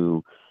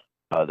into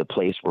the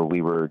place where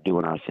we were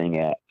doing our thing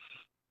at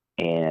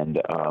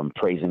and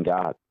praising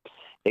God.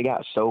 It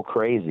got so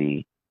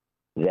crazy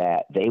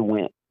that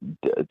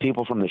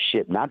people from the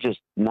ship, not just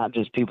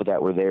people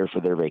that were there for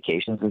their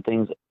vacations and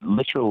things,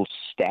 literal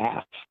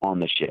staff on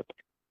the ship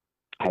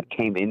had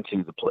came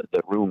into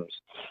the rooms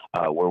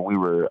where we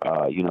were,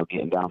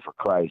 getting down for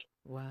Christ.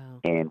 Wow.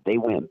 And they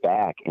went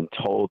back and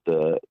told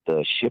the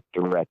ship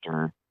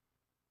director,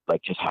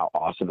 like, just how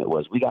awesome it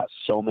was. We got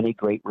so many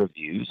great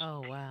reviews.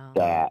 Oh, wow.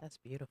 That's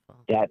beautiful.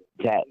 We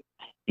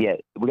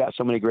got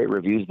so many great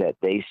reviews that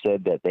they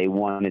said that they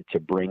wanted to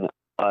bring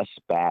us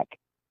back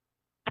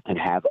and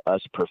have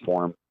us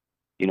perform,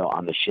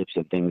 on the ships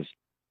and things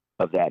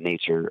of that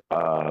nature,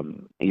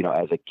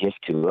 as a gift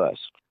to us.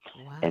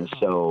 Wow. And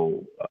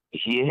so,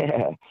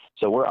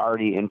 so we're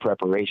already in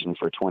preparation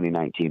for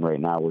 2019 right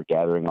now. We're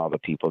gathering all the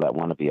people that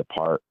want to be a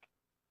part.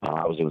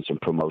 I was doing some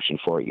promotion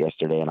for it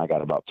yesterday, and I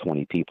got about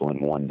 20 people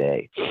in one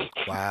day.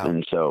 Wow.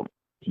 And so,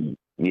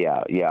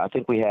 I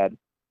think we had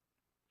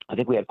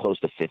close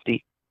to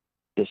 50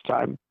 this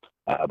time,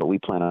 but we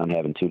plan on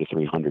having 200 to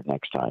 300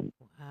 next time.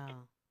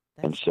 Wow.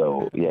 And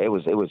so,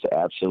 incredible. it was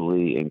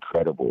absolutely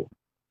incredible.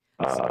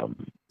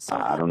 So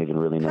I don't even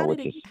really know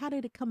how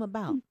did it come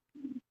about?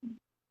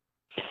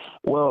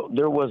 Well,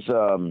 there was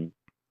the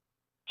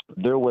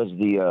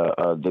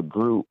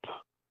group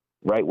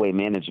Right Way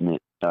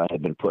Management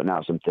had been putting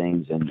out some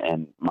things,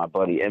 and my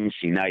buddy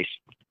MC Nice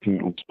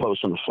was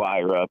posting a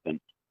flyer up, and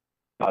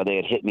they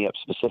had hit me up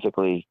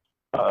specifically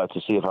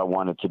to see if I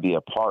wanted to be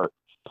a part,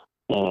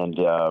 and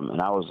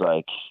I was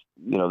like,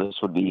 this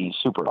would be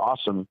super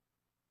awesome.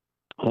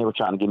 They were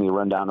trying to give me a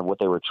rundown of what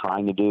they were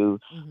trying to do,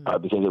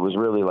 because it was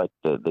really like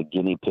the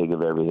guinea pig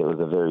of everything. It was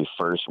the very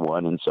first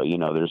one, and so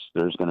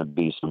there's going to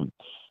be some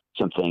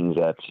things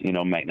that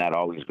might not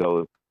always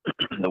go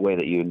the way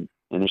that you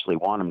initially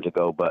want them to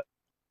go, but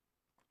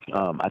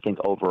I think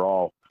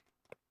overall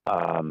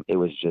it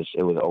was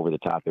over the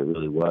top. It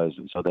really was.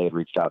 And so they had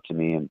reached out to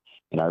me, and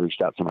I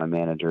reached out to my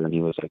manager, and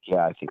he was like,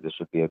 yeah, I think this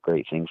would be a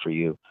great thing for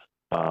you.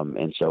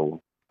 And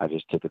so I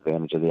just took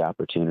advantage of the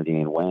opportunity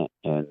and went,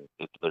 and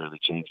it literally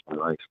changed my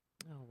life.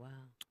 Oh, wow.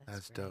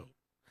 That's great. dope.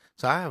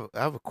 So I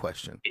have a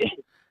question.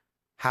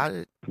 How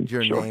did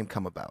your Sure. name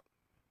come about?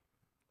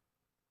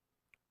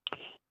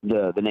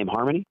 The name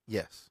Harmony?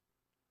 Yes.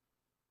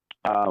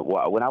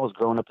 Well, when I was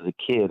growing up as a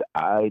kid,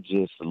 I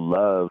just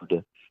loved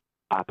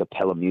a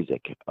cappella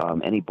music.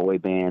 Any boy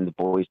bands,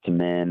 Boys to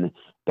Men,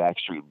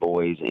 Backstreet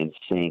Boys,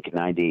 NSYNC,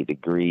 98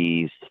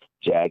 Degrees,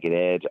 Jagged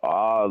Edge,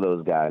 all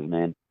those guys,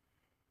 man.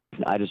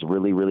 I just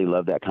really, really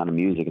love that kind of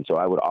music. And so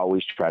I would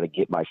always try to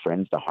get my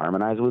friends to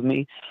harmonize with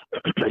me.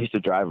 I used to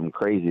drive them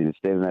crazy. They'd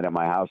stay the night at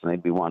my house, and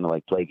they'd be wanting to,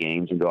 like, play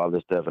games and do all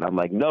this stuff. And I'm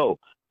like, no,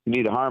 you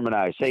need to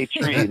harmonize. Say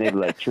tree. And they'd be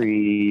like,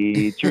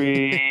 tree,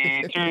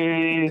 tree,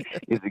 tree.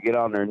 Used to get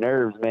on their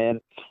nerves, man.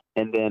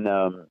 And then,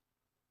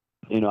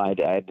 I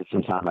had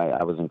some time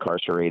I was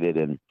incarcerated,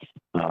 and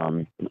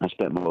I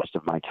spent most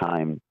of my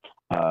time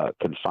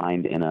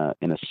confined in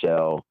a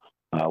cell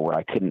where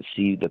I couldn't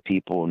see the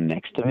people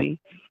next to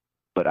me,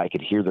 but I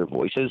could hear their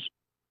voices.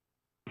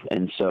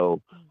 And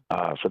so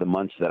for the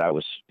months that I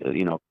was,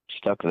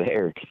 stuck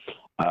there,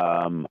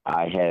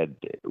 I had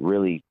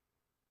really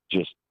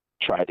just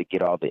tried to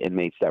get all the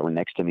inmates that were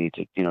next to me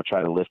to,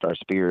 try to lift our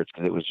spirits,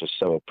 because it was just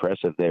so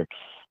oppressive there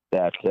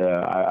that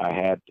I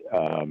had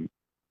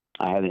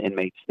the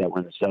inmates that were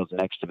in the cells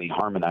next to me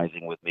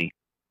harmonizing with me.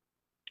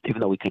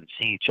 Even though we couldn't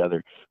see each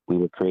other, we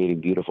were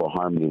creating beautiful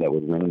harmony that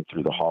would ring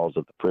through the halls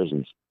of the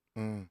prisons.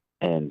 Mm.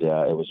 And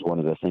it was one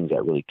of the things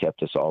that really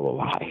kept us all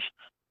alive.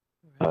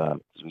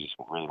 because we just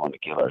really wanted to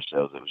kill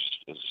ourselves. It was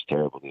just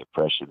terrible, the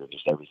oppression and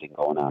just everything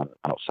going on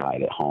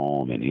outside at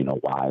home, and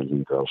wives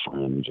and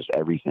girlfriends, just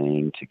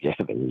everything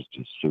together was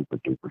just super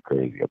duper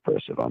crazy,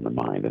 oppressive on the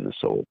mind and the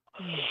soul.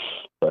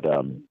 But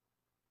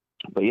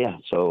yeah,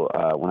 so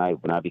when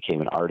I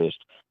became an artist,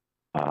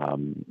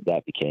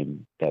 that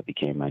became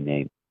my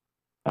name,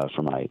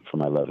 for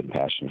my love and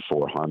passion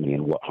for harmony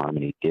and what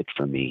harmony did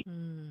for me,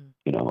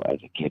 as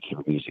a kid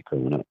through music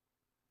growing up.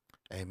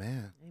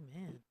 Amen.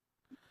 Amen.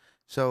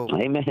 So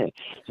Amen.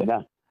 So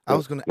now I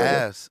was going go to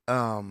ahead. ask,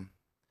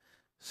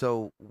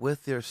 so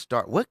with your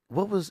start, what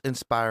was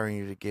inspiring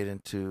you to get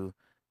into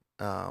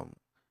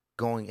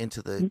going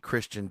into the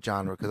Christian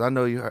genre? Because I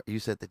know you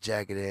said the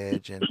Jagged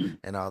Edge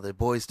and all the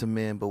Boys to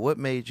Men, but what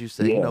made you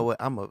say, you Yeah. know what,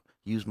 I'm gonna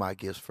use my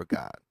gifts for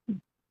God?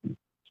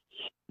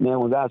 Man,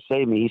 when God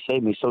saved me, He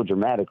saved me so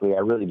dramatically.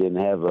 I really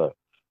didn't have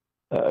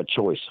a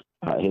choice.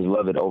 His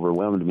love had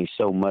overwhelmed me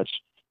so much.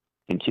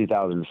 In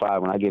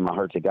 2005, when I gave my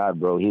heart to God,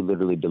 bro, He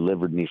literally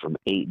delivered me from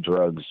 8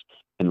 drugs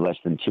in less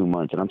than 2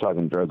 months. And I'm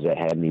talking drugs that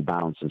had me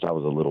bound since I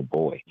was a little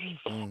boy.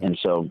 And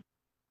so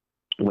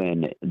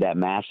when that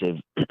massive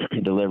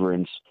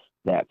deliverance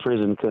that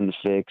prison couldn't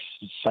fix,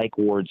 psych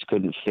wards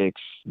couldn't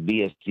fix,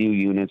 BSU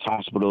units,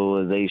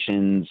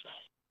 hospitalizations,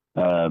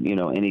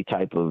 any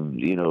type of,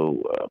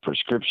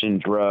 prescription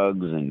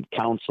drugs and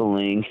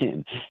counseling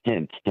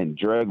and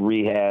drug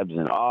rehabs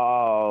and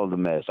all the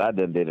mess. I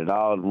done did it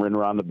all and ran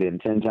around the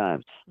bend 10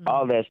 times.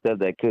 All that stuff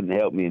that couldn't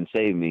help me and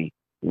save me.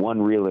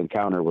 One real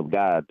encounter with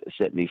God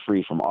set me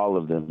free from all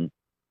of them.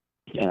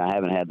 And I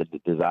haven't had the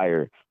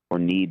desire or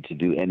need to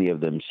do any of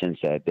them since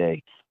that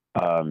day.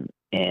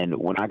 And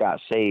when I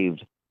got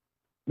saved,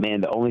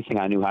 man, the only thing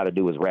I knew how to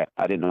do was rap.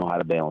 I didn't know how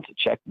to balance a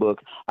checkbook.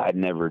 I'd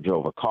never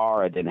drove a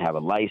car. I didn't have a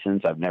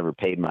license. I've never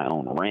paid my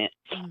own rent.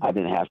 I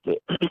didn't have to,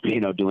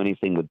 do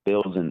anything with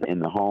bills in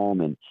the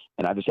home. And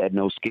I just had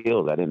no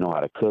skills. I didn't know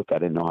how to cook. I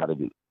didn't know how to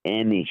do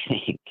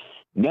anything.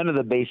 None of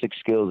the basic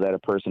skills that a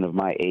person of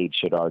my age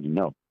should already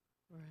know.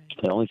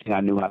 Right. The only thing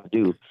I knew how to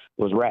do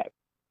was rap.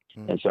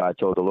 And so I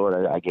told the Lord,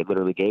 I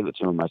literally gave it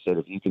to him. I said,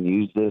 if you can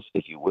use this,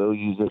 if you will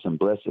use this and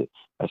bless it,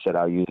 I said,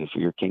 I'll use it for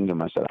your kingdom.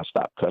 I said, I'll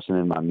stop cussing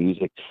in my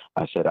music.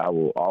 I said, I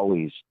will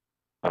always,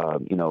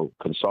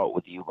 consult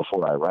with you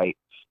before I write,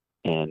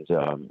 and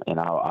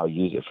I'll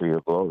use it for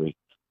your glory.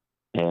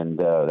 And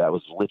that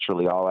was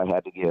literally all I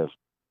had to give.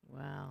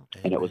 Wow.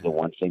 And it was the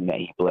one thing that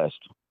He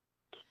blessed.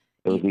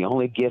 It was the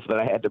only gift that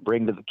I had to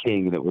bring to the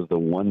King, and it was the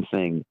one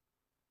thing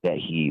that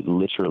He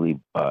literally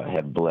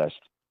had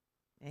blessed.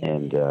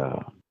 Amen.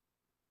 And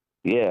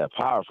yeah,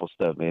 powerful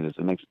stuff, man.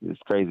 It's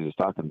crazy just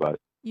talking about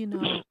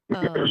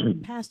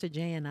it. Pastor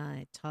Jay and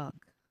I talk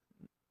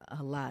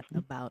a lot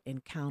about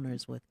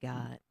encounters with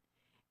God,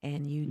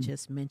 and you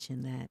just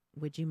mentioned that.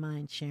 Would you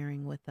mind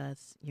sharing with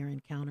us your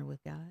encounter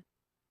with God?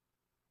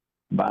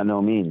 By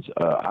no means.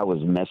 I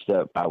was messed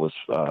up. I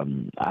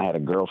had a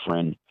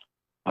girlfriend,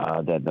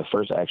 that the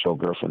first actual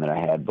girlfriend that I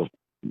had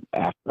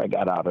after I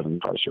got out of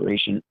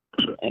incarceration,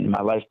 and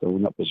my life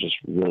growing up was just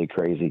really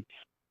crazy.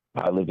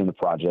 I lived in the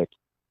project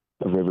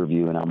of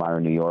Riverview in Elmira,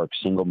 New York,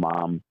 single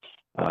mom.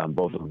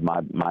 Both of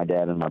my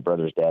dad and my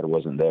brother's dad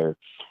wasn't there.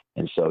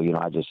 And so,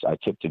 I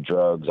took to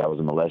drugs. I was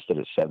molested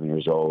at 7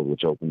 years old,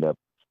 which opened up,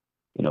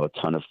 a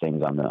ton of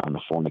things on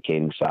the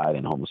fornicating side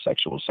and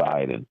homosexual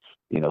side, and,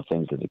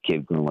 things as a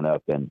kid growing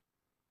up. And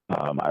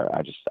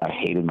I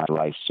hated my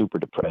life, super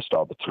depressed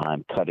all the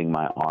time, cutting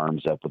my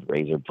arms up with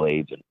razor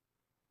blades and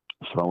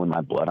throwing my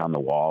blood on the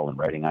wall and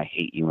writing "I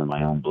hate you" in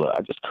my own blood.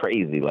 I just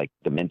crazy, like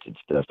demented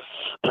stuff.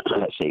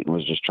 That Satan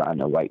was just trying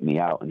to wipe me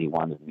out, and he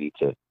wanted me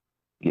to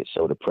get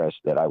so depressed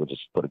that I would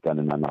just put a gun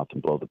in my mouth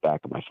and blow the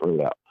back of my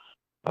throat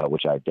out,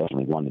 which I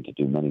definitely wanted to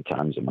do many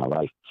times in my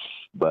life.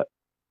 But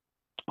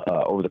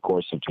over the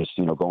course of just,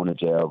 going to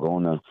jail,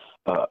 going to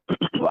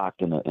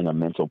locked in a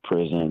mental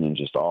prison, and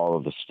just all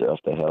of the stuff,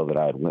 the hell that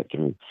I had went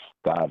through,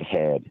 God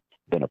had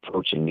been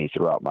approaching me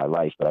throughout my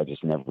life, but I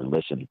just never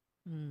listened.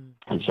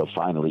 And so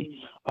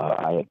finally,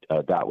 I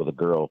had got with a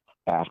girl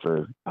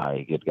after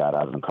I had got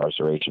out of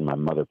incarceration. My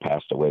mother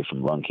passed away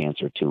from lung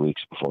cancer 2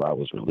 weeks before I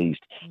was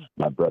released.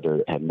 My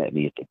brother had met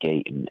me at the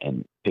gate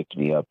and picked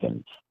me up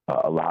and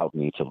allowed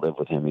me to live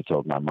with him. He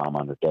told my mom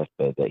on her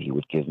deathbed that he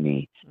would give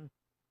me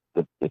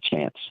the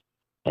chance,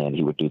 and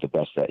he would do the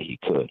best that he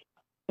could.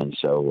 And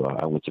so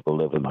I went to go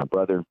live with my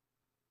brother,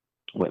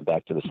 went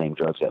back to the same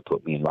drugs that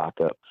put me in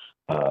lockup,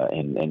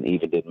 and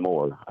even did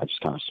more. I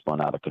just kind of spun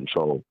out of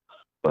control.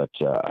 But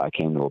I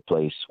came to a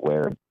place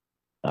where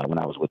when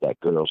I was with that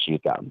girl, she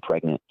had gotten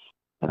pregnant,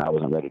 and I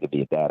wasn't ready to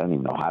be a dad. I didn't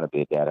even know how to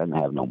be a dad. I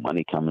didn't have no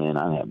money coming in.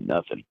 I didn't have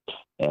nothing.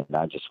 And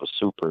I just was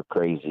super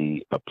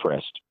crazy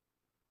oppressed.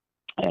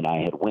 And I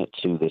had went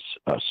to this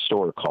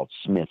store called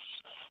Smith's.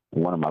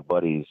 One of my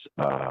buddies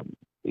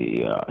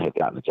had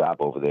gotten a job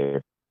over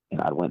there,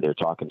 and I went there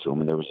talking to him,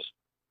 and there was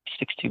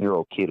this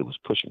 16-year-old kid who was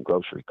pushing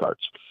grocery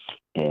carts.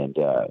 And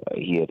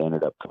he had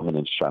ended up coming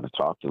and just trying to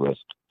talk to us.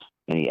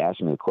 And he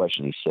asked me a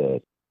question. He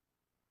said,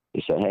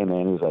 "Hey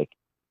man," he was like,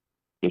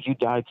 "if you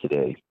died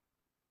today,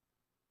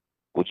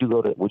 would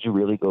you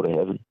really go to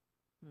heaven?"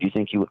 Do you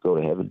think you would go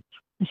to heaven?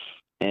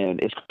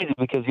 And it's crazy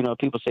because,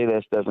 people say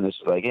that stuff and it's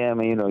like, yeah,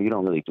 man, you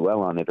don't really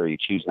dwell on it or you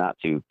choose not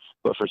to.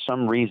 But for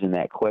some reason,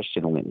 that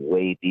question went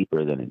way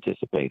deeper than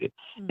anticipated,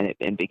 and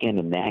it began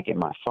to nag at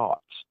my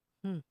thoughts.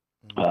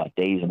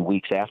 Days and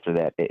weeks after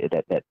that,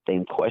 that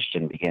same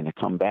question began to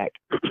come back,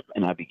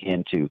 and I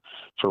began to,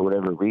 for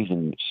whatever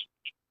reason,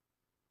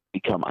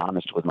 become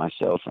honest with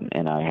myself,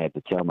 and I had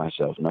to tell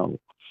myself, no,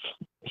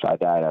 if I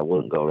died, I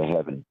wouldn't go to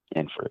heaven,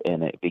 and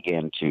it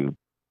began to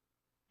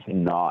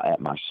gnaw at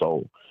my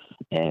soul,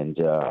 and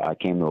I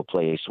came to a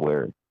place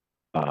where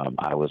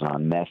I was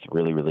on meth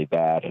really, really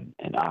bad,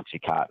 and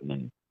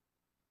OxyContin,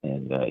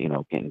 and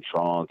getting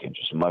drunk, and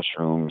just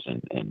mushrooms,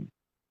 and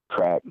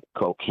crack,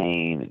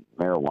 cocaine, and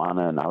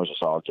marijuana, and I was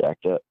just all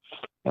jacked up.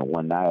 And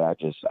one night, I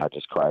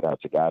just cried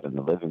out to God in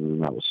the living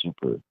room. I was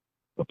super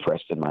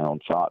oppressed in my own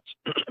thoughts,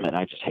 and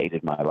I just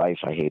hated my life.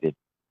 I hated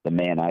the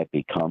man I had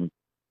become,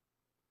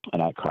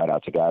 and I cried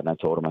out to God, and I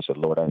told him, I said,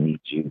 Lord, I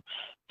need you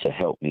to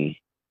help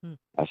me.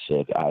 I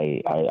said,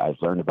 I've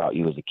learned about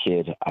you as a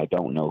kid. I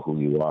don't know who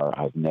you are.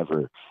 I've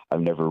never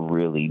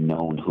really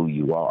known who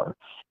you are.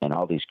 And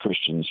all these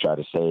Christians try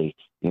to say,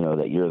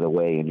 that you're the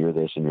way and you're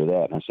this and you're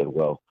that. And I said,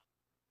 well,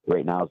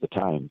 right now is the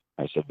time.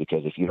 I said,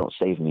 because if you don't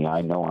save me,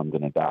 I know I'm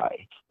going to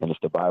die. And if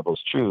the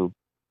Bible's true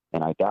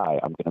and I die,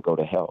 I'm going to go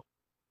to hell.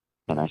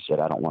 And I said,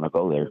 I don't want to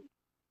go there.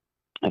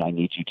 And I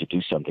need you to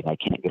do something. I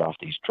can't get off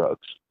these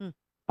drugs.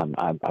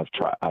 I've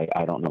tried.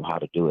 I don't know how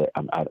to do it.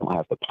 I don't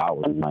have the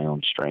power in my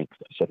own strength.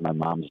 I said, my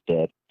mom's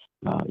dead.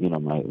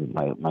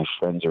 My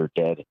friends are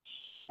dead.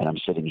 And I'm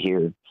sitting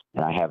here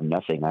and I have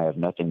nothing. I have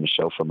nothing to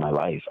show for my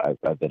life.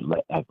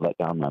 I've let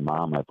down my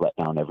mom. I've let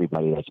down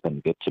everybody that's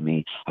been good to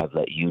me. I've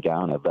let you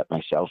down. I've let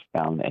myself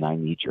down, and I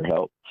need your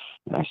help.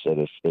 And I said,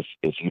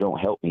 if you don't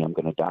help me, I'm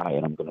going to die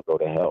and I'm going to go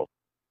to hell.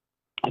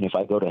 And if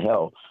I go to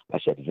hell, I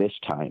said, this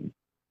time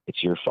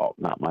it's your fault,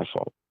 not my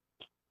fault,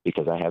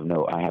 because I have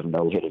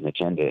no hidden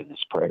agenda in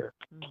this prayer.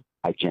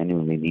 I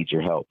genuinely need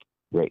your help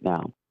right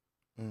now.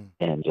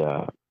 And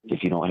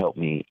if you don't help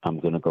me, I'm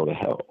going to go to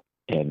hell.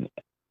 And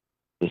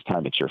this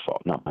time it's your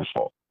fault, not my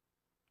fault.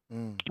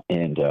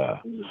 And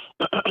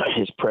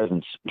his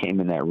presence came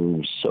in that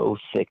room so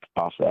thick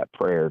off that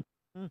prayer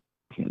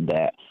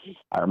that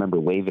I remember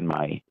waving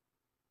my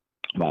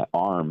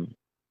arm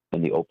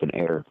in the open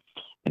air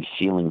and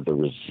feeling the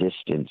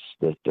resistance,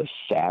 the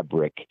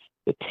fabric,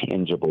 the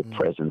tangible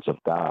presence of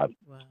God.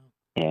 Wow.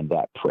 And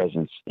that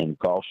presence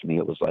engulfed me.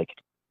 It was like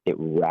it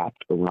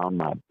wrapped around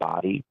my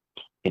body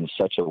in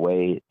such a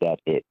way that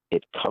it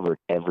covered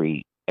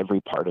every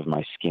part of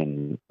my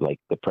skin. Like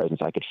the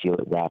presence, I could feel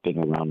it wrapping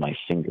around my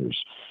fingers,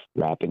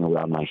 wrapping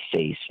around my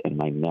face and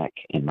my neck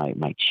and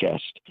my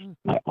chest,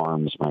 my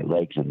arms, my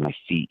legs, and my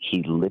feet.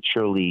 He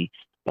literally,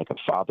 like a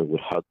father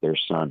would hug their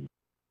son,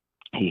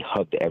 he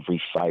hugged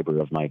every fiber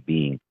of my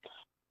being.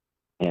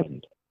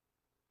 And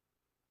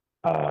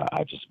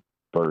I just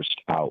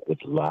burst out with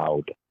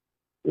loud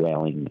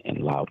wailing and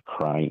loud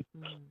crying,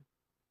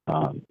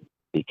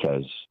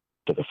 because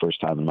for the first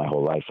time in my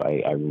whole life,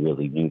 I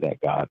really knew that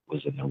God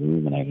was in the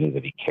room, and I knew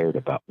that he cared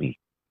about me.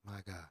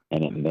 My God.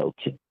 And it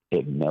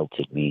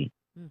melted me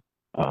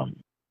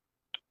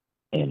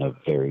in a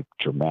very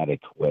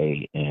dramatic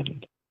way.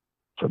 And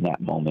from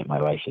that moment, my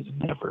life has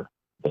never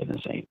been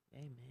the same.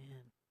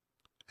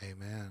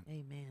 Amen.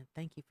 Amen.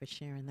 Thank you for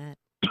sharing that.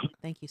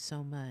 Thank you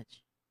so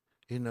much.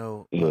 Yeah,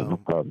 no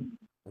problem.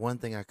 One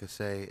thing I could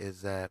say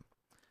is that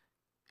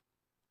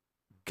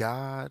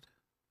God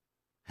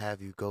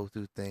have you go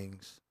through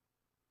things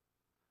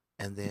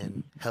and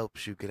then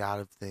helps you get out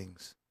of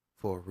things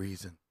for a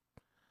reason.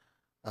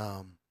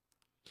 It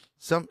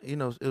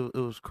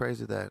was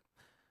crazy that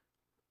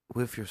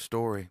with your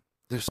story,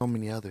 there's so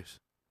many others.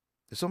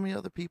 There's so many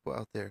other people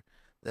out there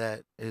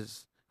that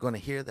is going to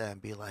hear that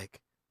and be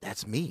like,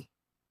 that's me.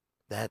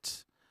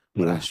 That's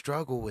what I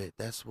struggle with.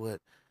 That's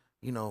what,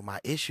 my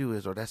issue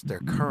is, or that's their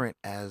current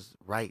as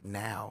right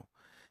now.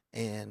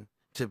 And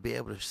to be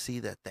able to see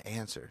that the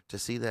answer, to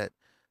see that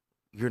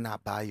you're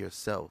not by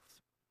yourself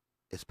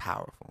is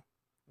powerful.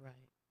 Right.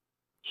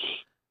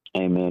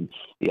 Amen.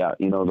 Yeah.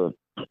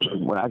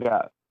 When I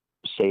got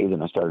saved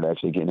and I started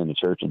actually getting into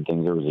church and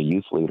things, there was a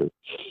youth leader.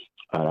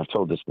 And I've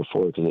told this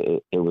before because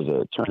it was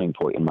a turning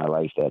point in my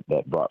life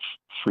that brought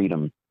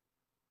freedom,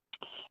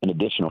 an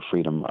additional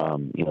freedom,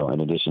 in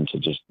addition to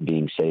just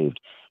being saved.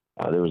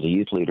 There was a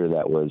youth leader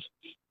that was,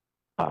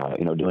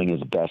 doing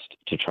his best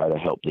to try to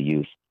help the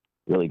youth.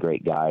 Really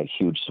great guy,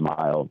 huge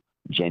smile,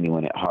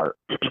 genuine at heart.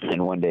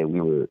 And one day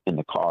we were in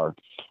the car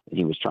and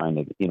he was trying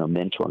to,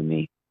 mentor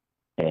me.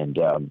 And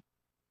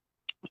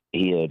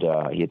he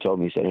had told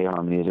me, he said, "Hey,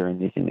 Harmony, is there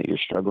anything that you're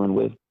struggling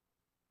with?"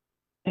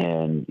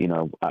 And,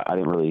 I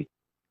didn't really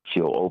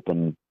feel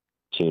open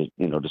to,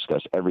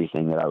 discuss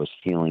everything that I was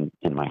feeling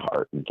in my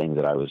heart and things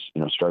that I was,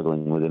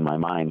 struggling with in my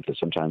mind, because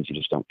sometimes you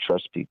just don't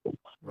trust people.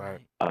 Right.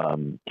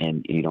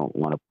 And you don't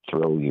want to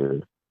throw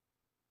your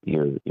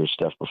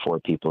stuff before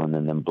people and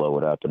then them blow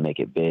it up and make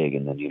it big.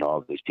 And then,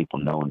 all these people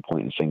know and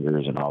pointing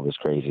fingers and all this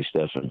crazy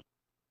stuff.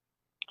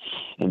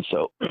 And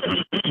so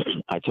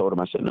I told him,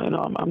 I said,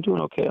 no, I'm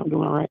doing okay. I'm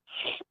doing all right.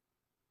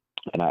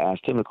 And I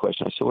asked him the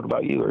question. I said, what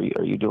about you?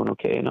 Are you doing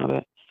okay and all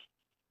that?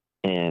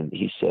 And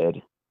he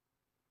said,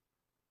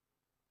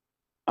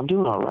 I'm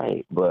doing all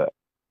right, but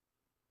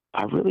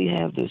I really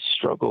have this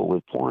struggle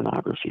with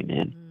pornography,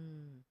 man.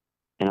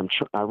 And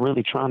I'm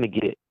really trying to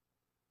get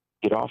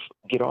off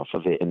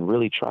of it and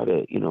really try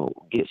to,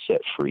 get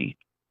set free.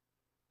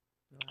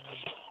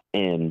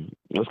 And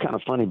it was kind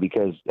of funny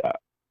because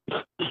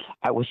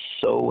I was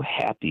so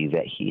happy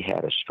that he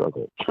had a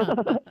struggle.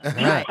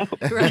 Right.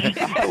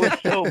 I was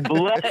so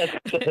blessed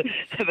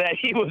that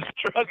he was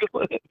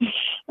struggling.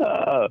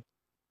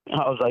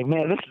 I was like,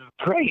 man, this is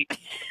great.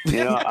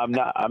 I'm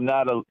not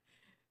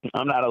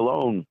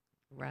alone.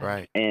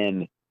 Right.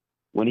 And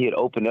when he had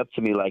opened up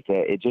to me like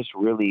that, it just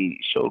really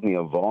showed me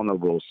a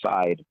vulnerable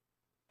side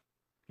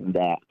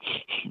that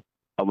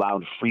allowed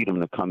more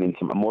freedom to come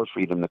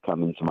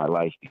into my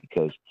life,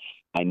 because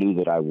I knew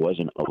that I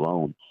wasn't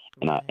alone.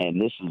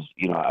 And this is,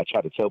 I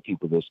try to tell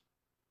people this.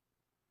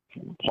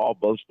 Paul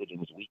boasted in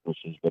his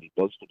weaknesses, but he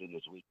boasted in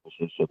his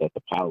weaknesses so that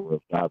the power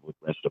of God would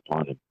rest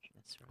upon him.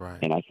 That's right.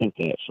 And I think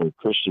that for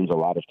Christians, a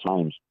lot of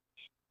times,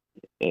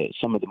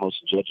 some of the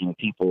most judging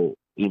people,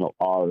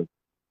 are,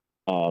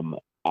 I'm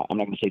not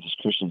going to say just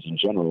Christians in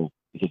general,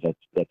 because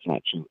that's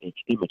not true. It's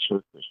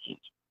immature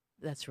Christians.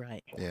 That's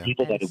right. Yeah.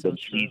 People that have been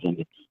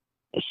seasoned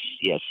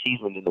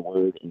in the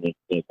Word, and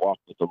they've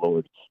walked with the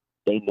Lord.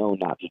 They know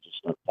not to just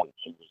start pointing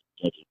fingers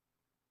and judging.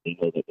 They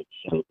know that it's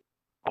held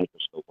a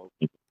microscope open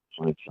to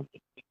find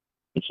something.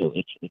 And so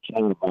it's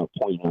not about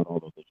pointing out all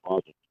of the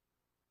flaws.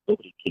 I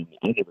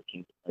never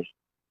came to Christ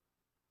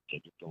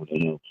and said, you're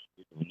doing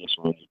this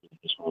wrong, you're doing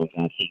this wrong,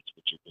 God hates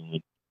what you're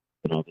doing,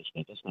 and all this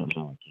stuff. That's not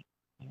how I came.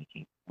 I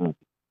came from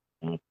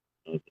God.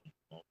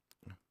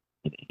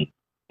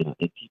 And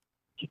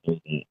people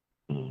that,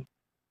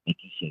 like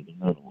you said, the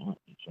murder heart.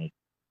 It's like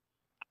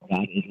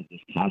God isn't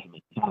this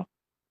cosmic cop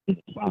in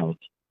the clouds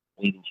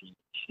waiting for you to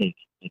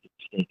make a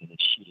mistake, and then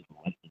shoot it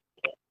lightning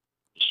to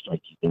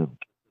strike you down.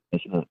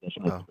 That's not the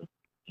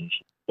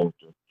representation.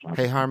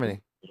 Hey,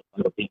 Harmony.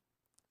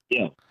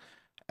 Yeah.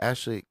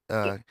 Actually,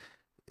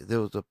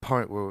 there was a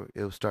part where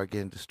it would start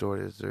getting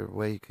distorted. Is there a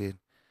way you could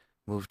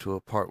move to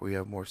a part where you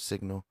have more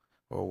signal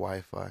or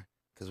Wi-Fi?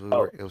 Because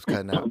it was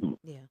cutting out.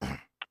 Yeah.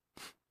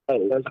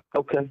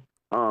 Okay.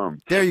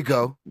 There you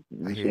go.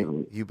 I hear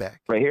you. You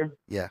back. Right here?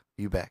 Yeah,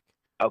 you back.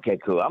 Okay,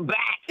 cool. I'm back.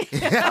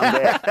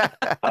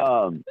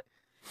 I'm back.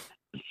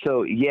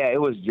 So yeah, it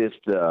was just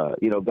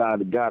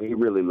God, He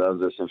really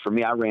loves us. And for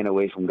me, I ran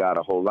away from God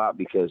a whole lot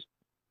because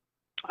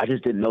I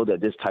just didn't know that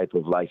this type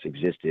of life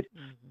existed.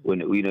 When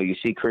you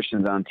see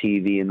Christians on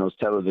TV and those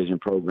television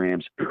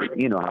programs,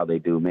 you know how they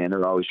do, man.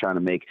 They're always trying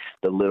to make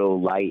the little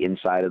light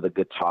inside of the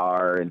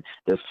guitar, and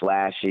they're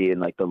flashy,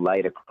 and like the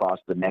light across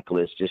the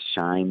necklace just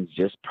shines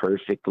just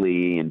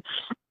perfectly, and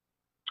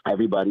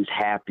everybody's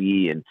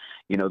happy. And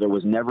there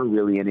was never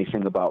really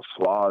anything about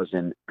flaws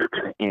and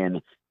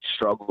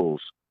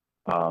struggles.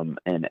 And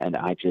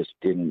I just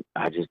didn't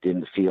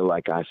feel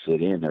like I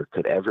fit in or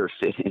could ever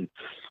fit in.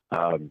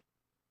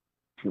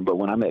 But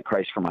when I met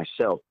Christ for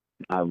myself,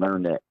 I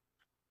learned that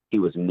He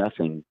was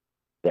nothing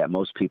that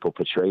most people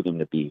portrayed Him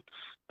to be.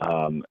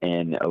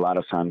 And a lot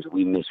of times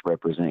we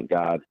misrepresent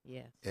God,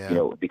 Yes.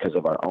 Yeah. because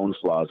of our own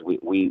flaws.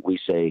 We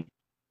say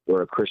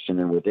we're a Christian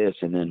and we're this,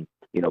 and then,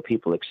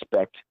 people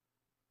expect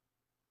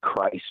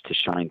Christ to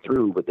shine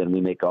through, but then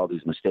we make all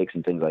these mistakes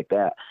and things like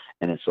that.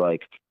 And it's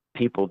like,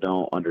 people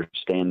don't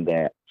understand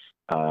that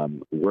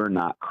we're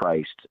not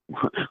Christ.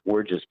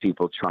 We're just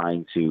people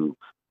trying to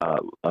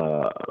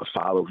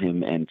follow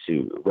Him and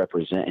to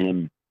represent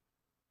Him,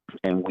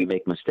 and we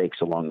make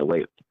mistakes along the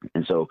way.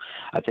 And so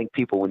I think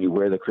people, when you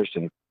wear the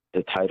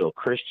title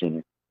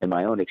Christian, in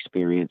my own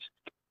experience,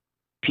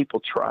 people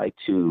try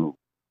to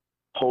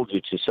hold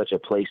you to such a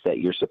place that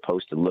you're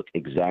supposed to look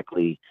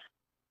exactly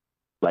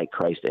like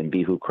Christ and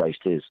be who Christ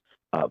is.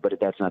 But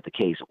that's not the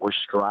case. We're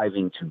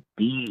striving to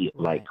be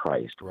like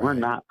Christ. Right. We're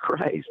not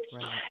Christ.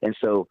 Right. And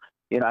so,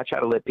 I try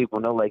to let people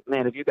know, like,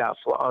 man, if you got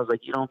flaws,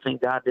 like, you don't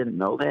think God didn't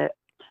know that?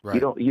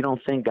 Right. You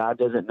don't think God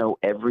doesn't know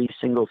every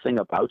single thing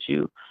about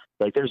you?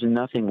 Like, there's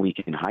nothing we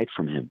can hide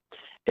from Him.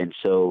 And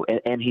so,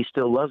 and He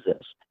still loves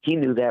us. He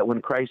knew that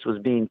when Christ was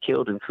being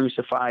killed and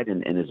crucified,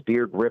 and his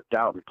beard ripped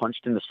out and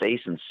punched in the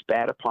face and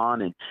spat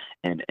upon,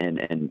 and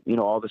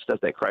all the stuff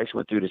that Christ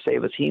went through to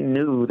save us. He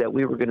knew that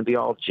we were going to be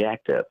all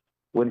jacked up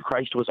when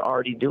Christ was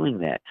already doing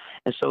that.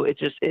 And so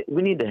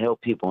we need to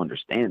help people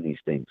understand these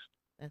things.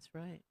 That's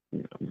right.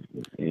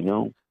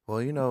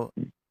 Well,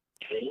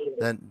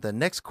 the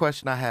next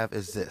question I have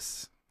is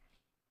this.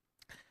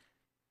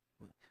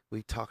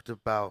 We talked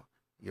about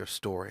your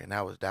story, and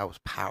that was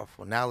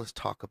powerful. Now let's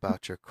talk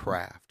about your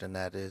craft, and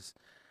that is,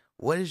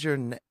 what is your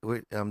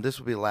this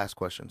will be the last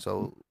question.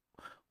 So,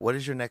 what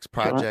is your next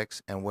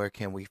projects, and where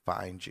can we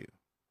find you?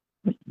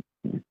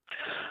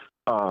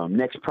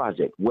 Next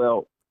project.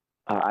 Well,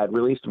 I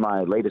released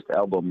my latest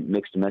album,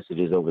 Mixed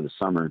Messages, over the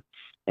summer,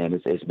 and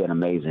it's been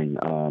amazing.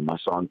 My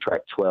song,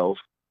 track 12,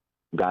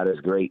 God is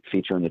Great,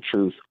 featuring The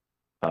Truth,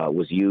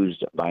 was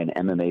used by an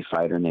MMA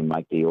fighter named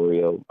Mike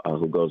DeOrio,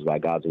 who goes by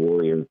God's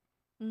Warrior,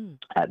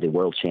 at the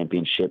World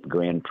Championship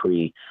Grand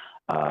Prix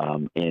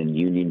in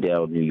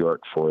Uniondale, New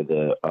York, for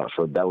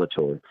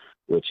Bellator,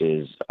 which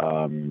is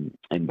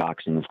in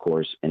boxing, of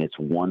course, and it's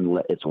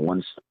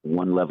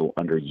one level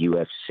under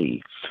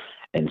UFC.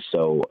 And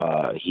so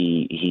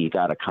he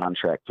got a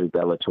contract through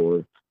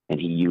Bellator, and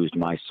he used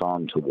my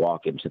song to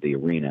walk into the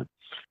arena.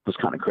 It was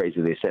kind of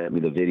crazy. They sent me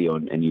the video,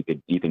 and you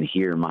can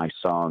hear my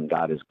song,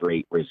 God is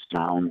Great,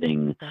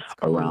 resounding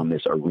around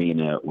this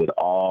arena with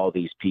all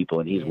these people,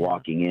 and he's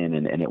walking in,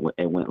 and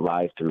it went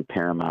live through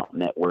Paramount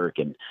Network,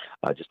 and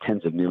just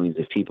tens of millions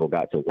of people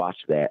got to watch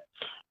that.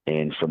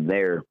 And from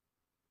there,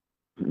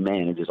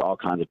 man, it just all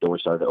kinds of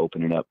doors started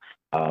opening up.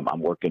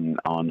 I'm working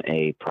on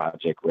a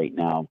project right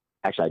now.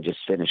 Actually, I just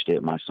finished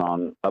it. My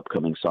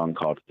upcoming song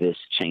called This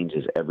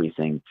Changes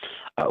Everything,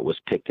 was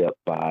picked up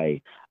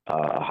by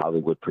a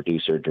Hollywood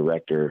producer,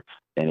 director,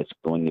 and it's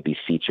going to be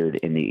featured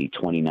in the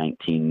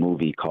 2019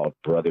 movie called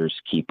Brother's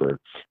Keeper,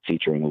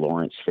 featuring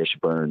Lawrence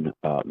Fishburne,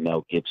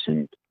 Mel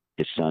Gibson,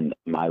 his son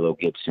Milo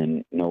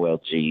Gibson, Noel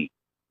G.,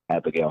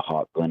 Abigail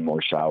Hawk, Glenn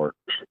Morshower,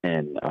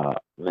 and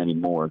many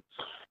more.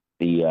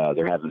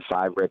 They're having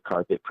 5 red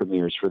carpet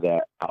premieres for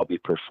that. I'll be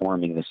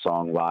performing the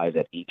song live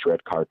at each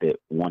red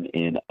carpet, one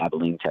in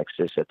Abilene,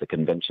 Texas at the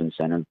Convention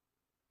Center,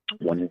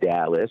 one in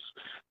Dallas,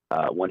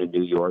 one in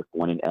New York,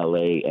 one in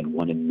LA, and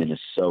one in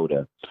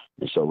Minnesota.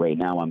 And so right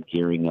now I'm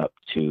gearing up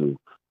to,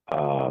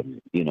 I'm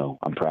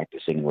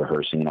practicing and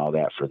rehearsing and all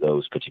that for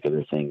those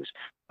particular things.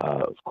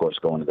 Of course,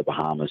 going to the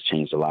Bahamas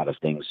changed a lot of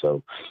things.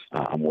 So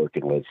I'm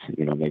working with,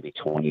 maybe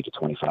 20 to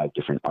 25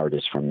 different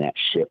artists from that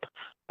ship,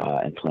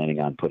 and planning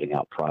on putting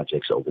out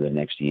projects over the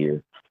next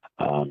year.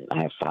 I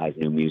have 5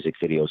 new music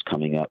videos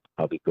coming up.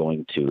 I'll be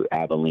going to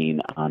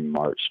Abilene on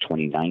March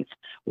 29th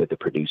with the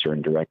producer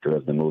and director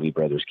of the movie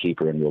Brother's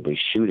Keeper, and we'll be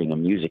shooting a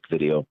music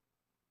video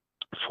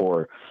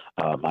for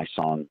my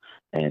song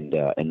and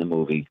in the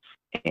movie.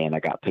 And I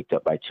got picked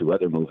up by 2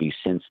 other movies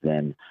since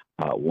then.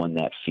 One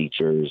that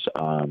features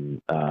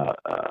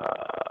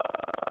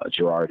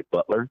Gerard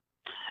Butler,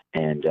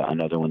 and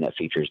another one that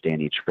features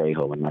Danny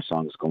Trejo. And my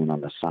song is going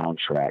on the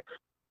soundtrack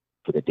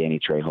for the Danny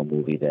Trejo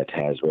movie that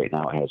has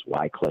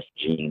Wyclef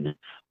Jean,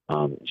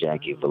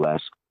 Jackie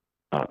Velasquez,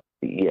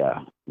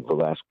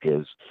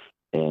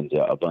 and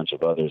a bunch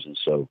of others. And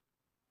so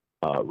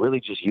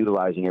really just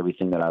utilizing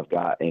everything that I've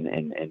got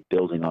and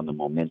building on the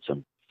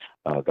momentum.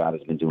 God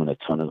has been doing a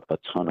ton of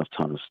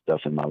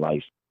stuff in my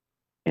life.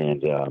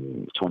 And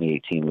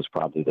 2018 was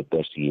probably the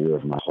best year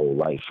of my whole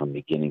life from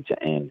beginning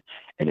to end.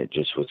 And it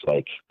just was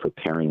like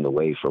preparing the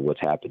way for what's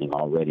happening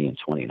already in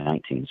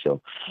 2019.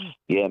 So,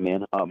 yeah,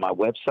 man, my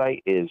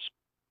website is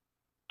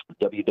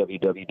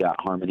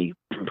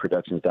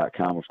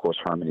www.harmonyproductions.com. Of course,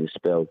 Harmony is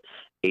spelled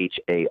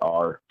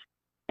HARMINI.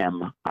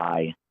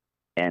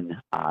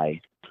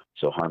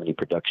 So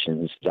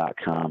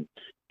harmonyproductions.com.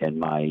 And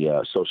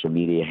my social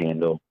media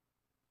handle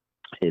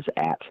is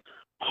at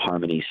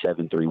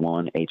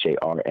Harmony731,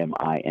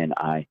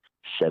 HARMINI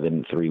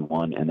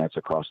 731, and that's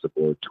across the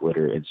board: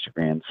 Twitter,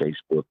 Instagram,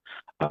 Facebook,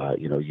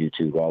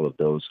 YouTube, all of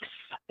those.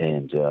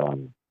 And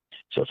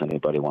so if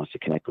anybody wants to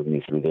connect with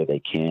me through there, they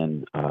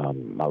can.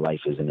 My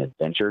life is an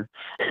adventure.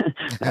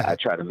 I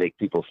try to make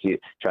people feel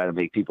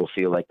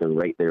like they're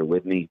right there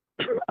with me.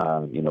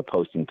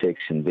 Posting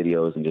pics and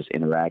videos and just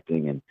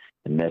interacting and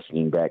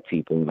messaging back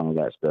people and all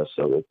that stuff.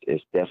 So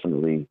it's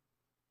definitely,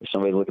 if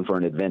somebody's looking for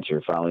an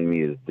adventure, following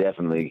me is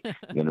definitely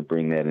going to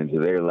bring that into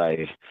their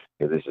life,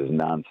 because this is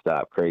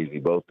nonstop crazy,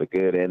 both the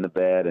good and the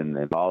bad and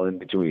all in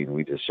between.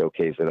 We just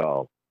showcase it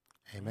all.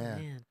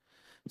 Amen.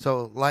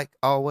 So, like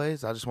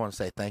always, I just want to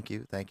say thank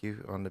you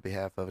on the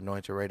behalf of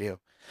Anointed Radio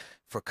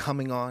for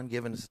coming on,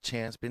 giving us a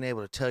chance, being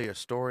able to tell your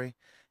story.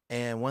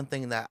 And one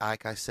thing that I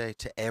say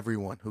to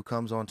everyone who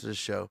comes onto the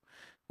show,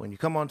 when you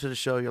come onto the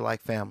show, you're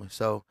like family.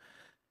 So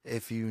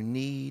if you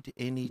need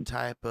any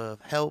type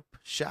of help,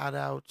 shout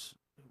outs,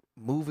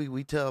 movie,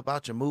 we tell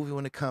about your movie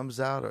when it comes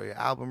out, or your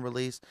album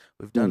release,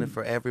 we've done it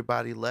for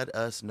everybody. Let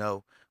us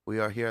know. We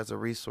are here as a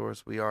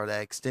resource. We are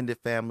that extended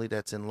family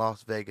that's in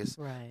Las Vegas,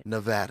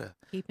 Nevada.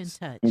 Keep in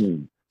touch.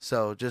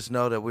 So just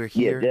know that we're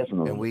here,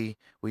 definitely. and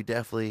we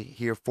definitely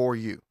here for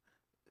you.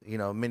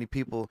 Many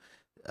people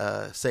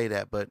say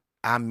that, but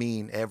I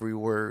mean every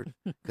word,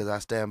 because I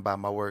stand by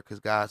my word, because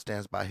God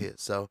stands by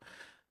his. So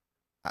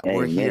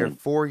we're here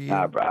for you.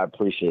 I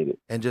appreciate it.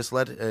 And just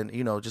let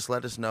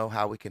us know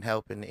how we can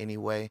help in any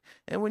way.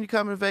 And when you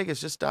come to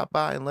Vegas, just stop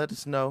by and let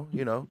us know,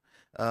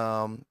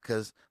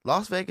 because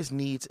Las Vegas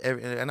needs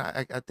and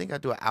I think I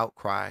do an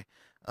outcry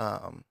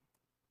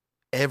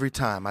every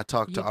time I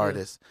talk to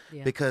artists,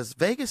 because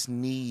Vegas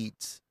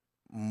needs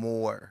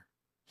more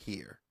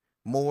here,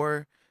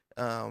 more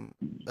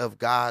of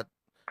God's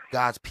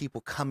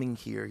people coming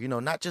here,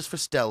 not just for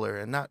Stellar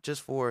and not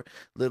just for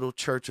little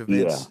church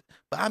events,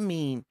 but I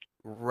mean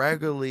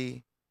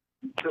regularly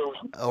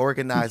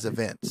organized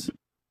events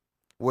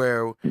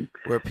where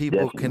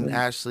people can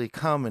actually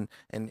come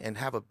and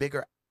have a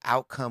bigger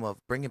outcome of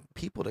bringing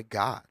people to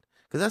God.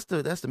 Because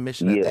that's the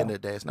mission at the Yeah. end of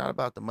the day. It's not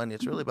about the money.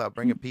 It's really about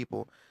bringing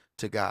people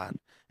to God.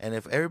 And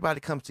if everybody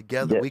comes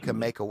together, we can Definitely.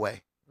 make a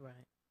way. Right.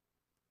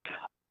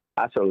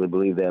 I totally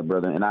believe that,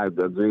 brother, and I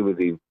agree with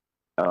you.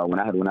 When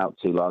I had went out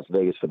to Las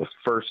Vegas for the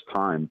first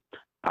time,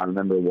 I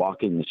remember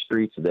walking the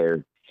streets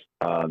there,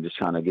 just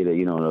trying to get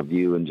a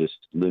view and just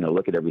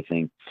look at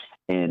everything,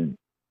 and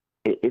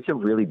it's a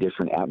really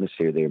different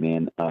atmosphere there,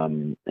 man.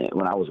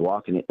 When I was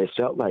walking, it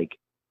felt like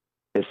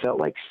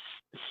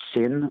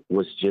sin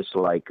was just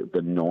like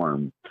the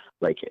norm.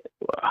 Like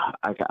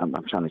I'm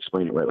trying to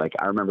explain it right. Like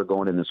I remember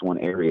going in this one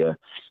area,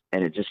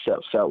 and it just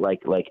felt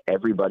like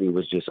everybody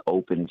was just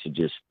open to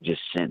just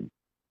sin.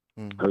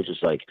 Mhm. It was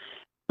just like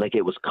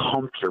it was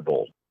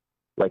comfortable.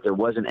 Like there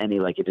wasn't any,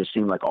 like it just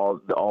seemed like all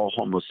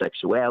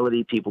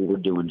homosexuality. People were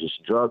doing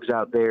just drugs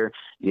out there.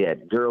 You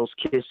had girls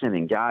kissing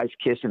and guys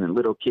kissing and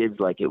little kids.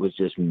 Like it was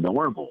just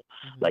normal,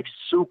 like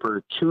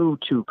super too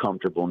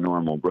comfortable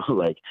normal, bro.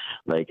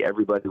 Like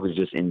everybody was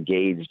just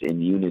engaged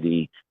in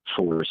unity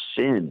for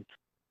sin.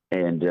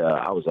 And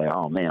I was like,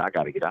 oh man, I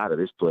got to get out of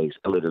this place.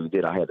 I literally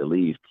did. I had to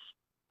leave.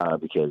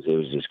 Because it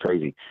was just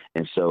crazy.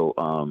 And so,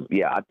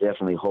 yeah, I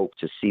definitely hope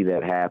to see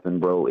that happen,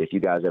 bro. If you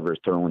guys ever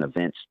throw in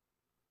events,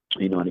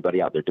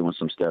 anybody out there doing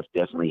some stuff,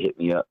 definitely hit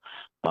me up.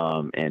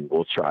 And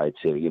we'll try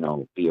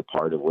to, be a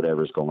part of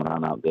whatever's going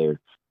on out there.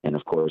 And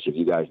of course, if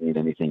you guys need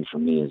anything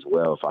from me as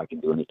well, if I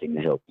can do anything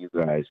to help you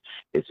guys,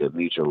 it's a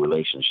mutual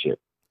relationship.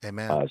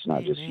 Amen. It's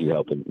not just you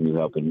Amen.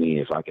 helping me.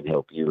 If I can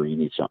help you or you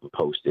need something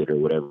posted or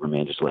whatever,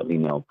 man, just let me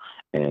know.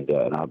 And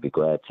I'll be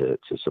glad to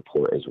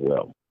support as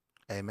well.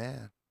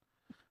 Amen.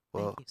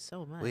 Well, Thank you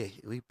so much.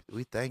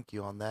 we thank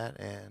you on that,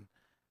 and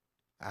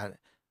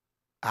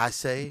I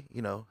say,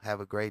 have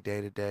a great day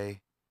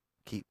today.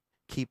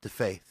 Keep the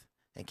faith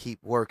and keep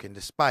working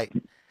despite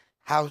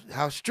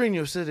how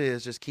strenuous it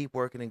is. Just keep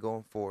working and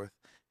going forth.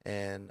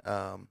 And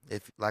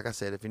if, like I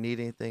said, if you need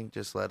anything,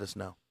 just let us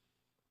know.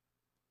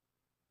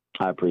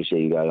 I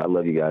appreciate you guys. I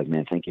love you guys,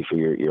 man. Thank you for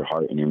your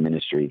heart and your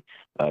ministry.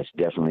 It's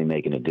definitely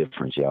making a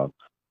difference, y'all.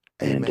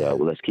 And Amen. well,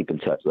 let's keep in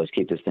touch. Let's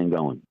keep this thing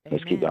going.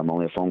 Amen. I'm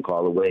only a phone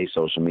call away,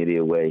 social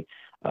media away.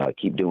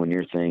 Keep doing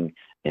your thing.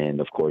 And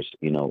of course,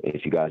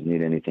 if you guys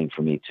need anything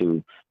from me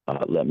too,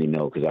 let me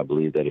know, because I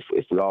believe that if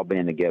we all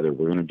band together,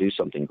 we're going to do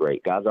something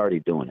great. God's already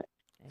doing it.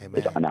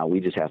 Amen. Now we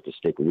just have to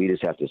stick. We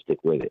just have to stick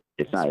with it.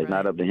 It's That's not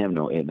right. up to him.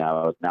 No,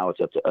 now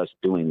it's up to us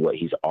doing what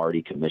he's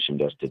already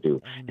commissioned us to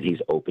do, and Amen. he's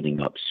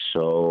opening up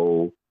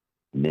so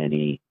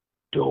many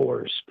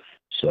doors.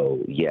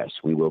 So yes,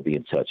 we will be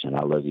in touch, and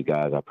I love you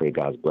guys. I pray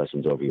God's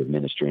blessings over your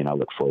ministry, and I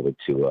look forward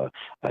to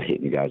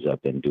hitting you guys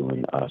up and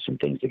doing some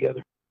things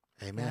together.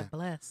 Amen. God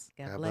bless.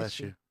 God God bless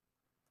you.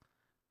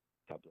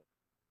 God bless.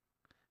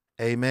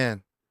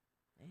 Amen.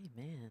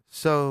 Amen.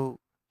 So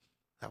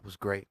that was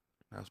great.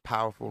 That was It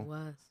powerful.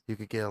 was. You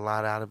could get a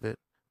lot out of it,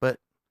 but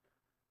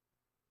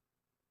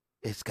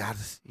it's got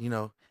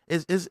to,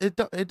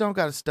 it don't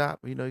got to stop.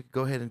 You can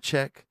go ahead and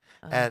check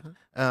at,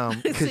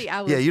 Uh-huh. 'cause, See, I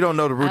yeah, was- you don't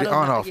know the Rudy I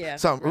don't know- Arnoff. yeah,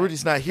 So right.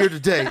 Rudy's not here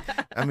today.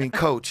 I mean,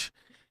 Coach.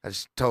 I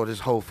just told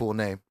his whole full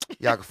name.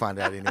 Y'all can find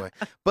out anyway.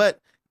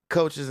 But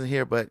Coach isn't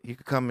here, but you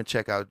can come and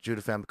check out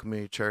Judah Family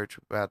Community Church.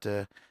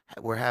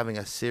 We're having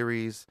a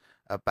series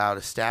about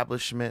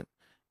establishment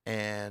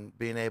and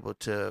being able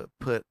to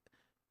put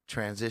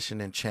transition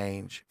and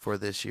change for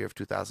this year of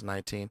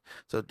 2019.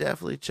 So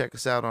definitely check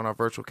us out on our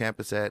virtual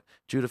campus at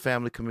Judah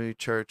Family Community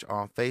Church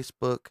on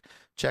Facebook.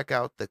 Check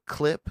out the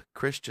Clip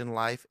Christian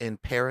Life in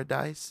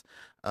Paradise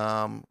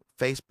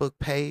Facebook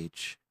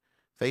page.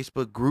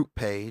 Facebook group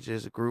page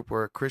is a group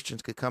where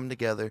Christians could come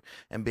together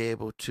and be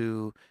able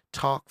to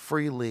talk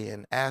freely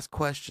and ask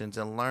questions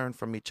and learn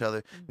from each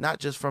other, not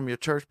just from your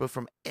church, but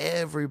from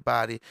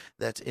everybody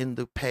that's in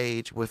the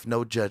page with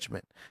no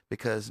judgment,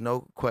 because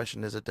no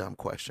question is a dumb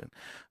question.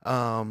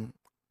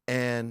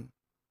 And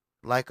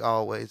like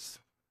always,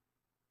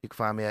 you can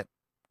find me at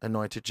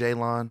Anointed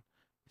Jalon.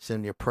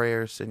 Send your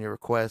prayers, send your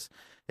requests.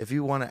 If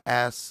you want to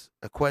ask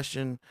a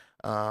question,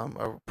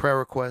 a prayer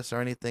request or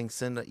anything,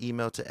 send an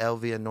email to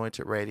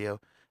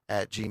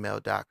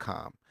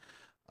lvanointedradio@gmail.com.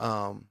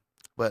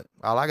 But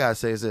all I got to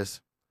say is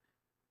this.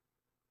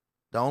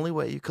 The only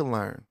way you can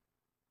learn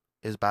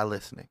is by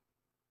listening.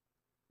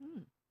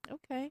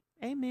 Okay.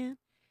 Amen.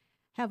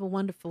 Have a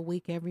wonderful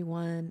week,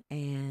 everyone.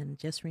 And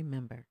just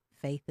remember,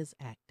 faith is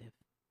active.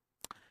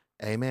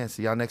 Amen.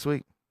 See y'all next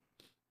week.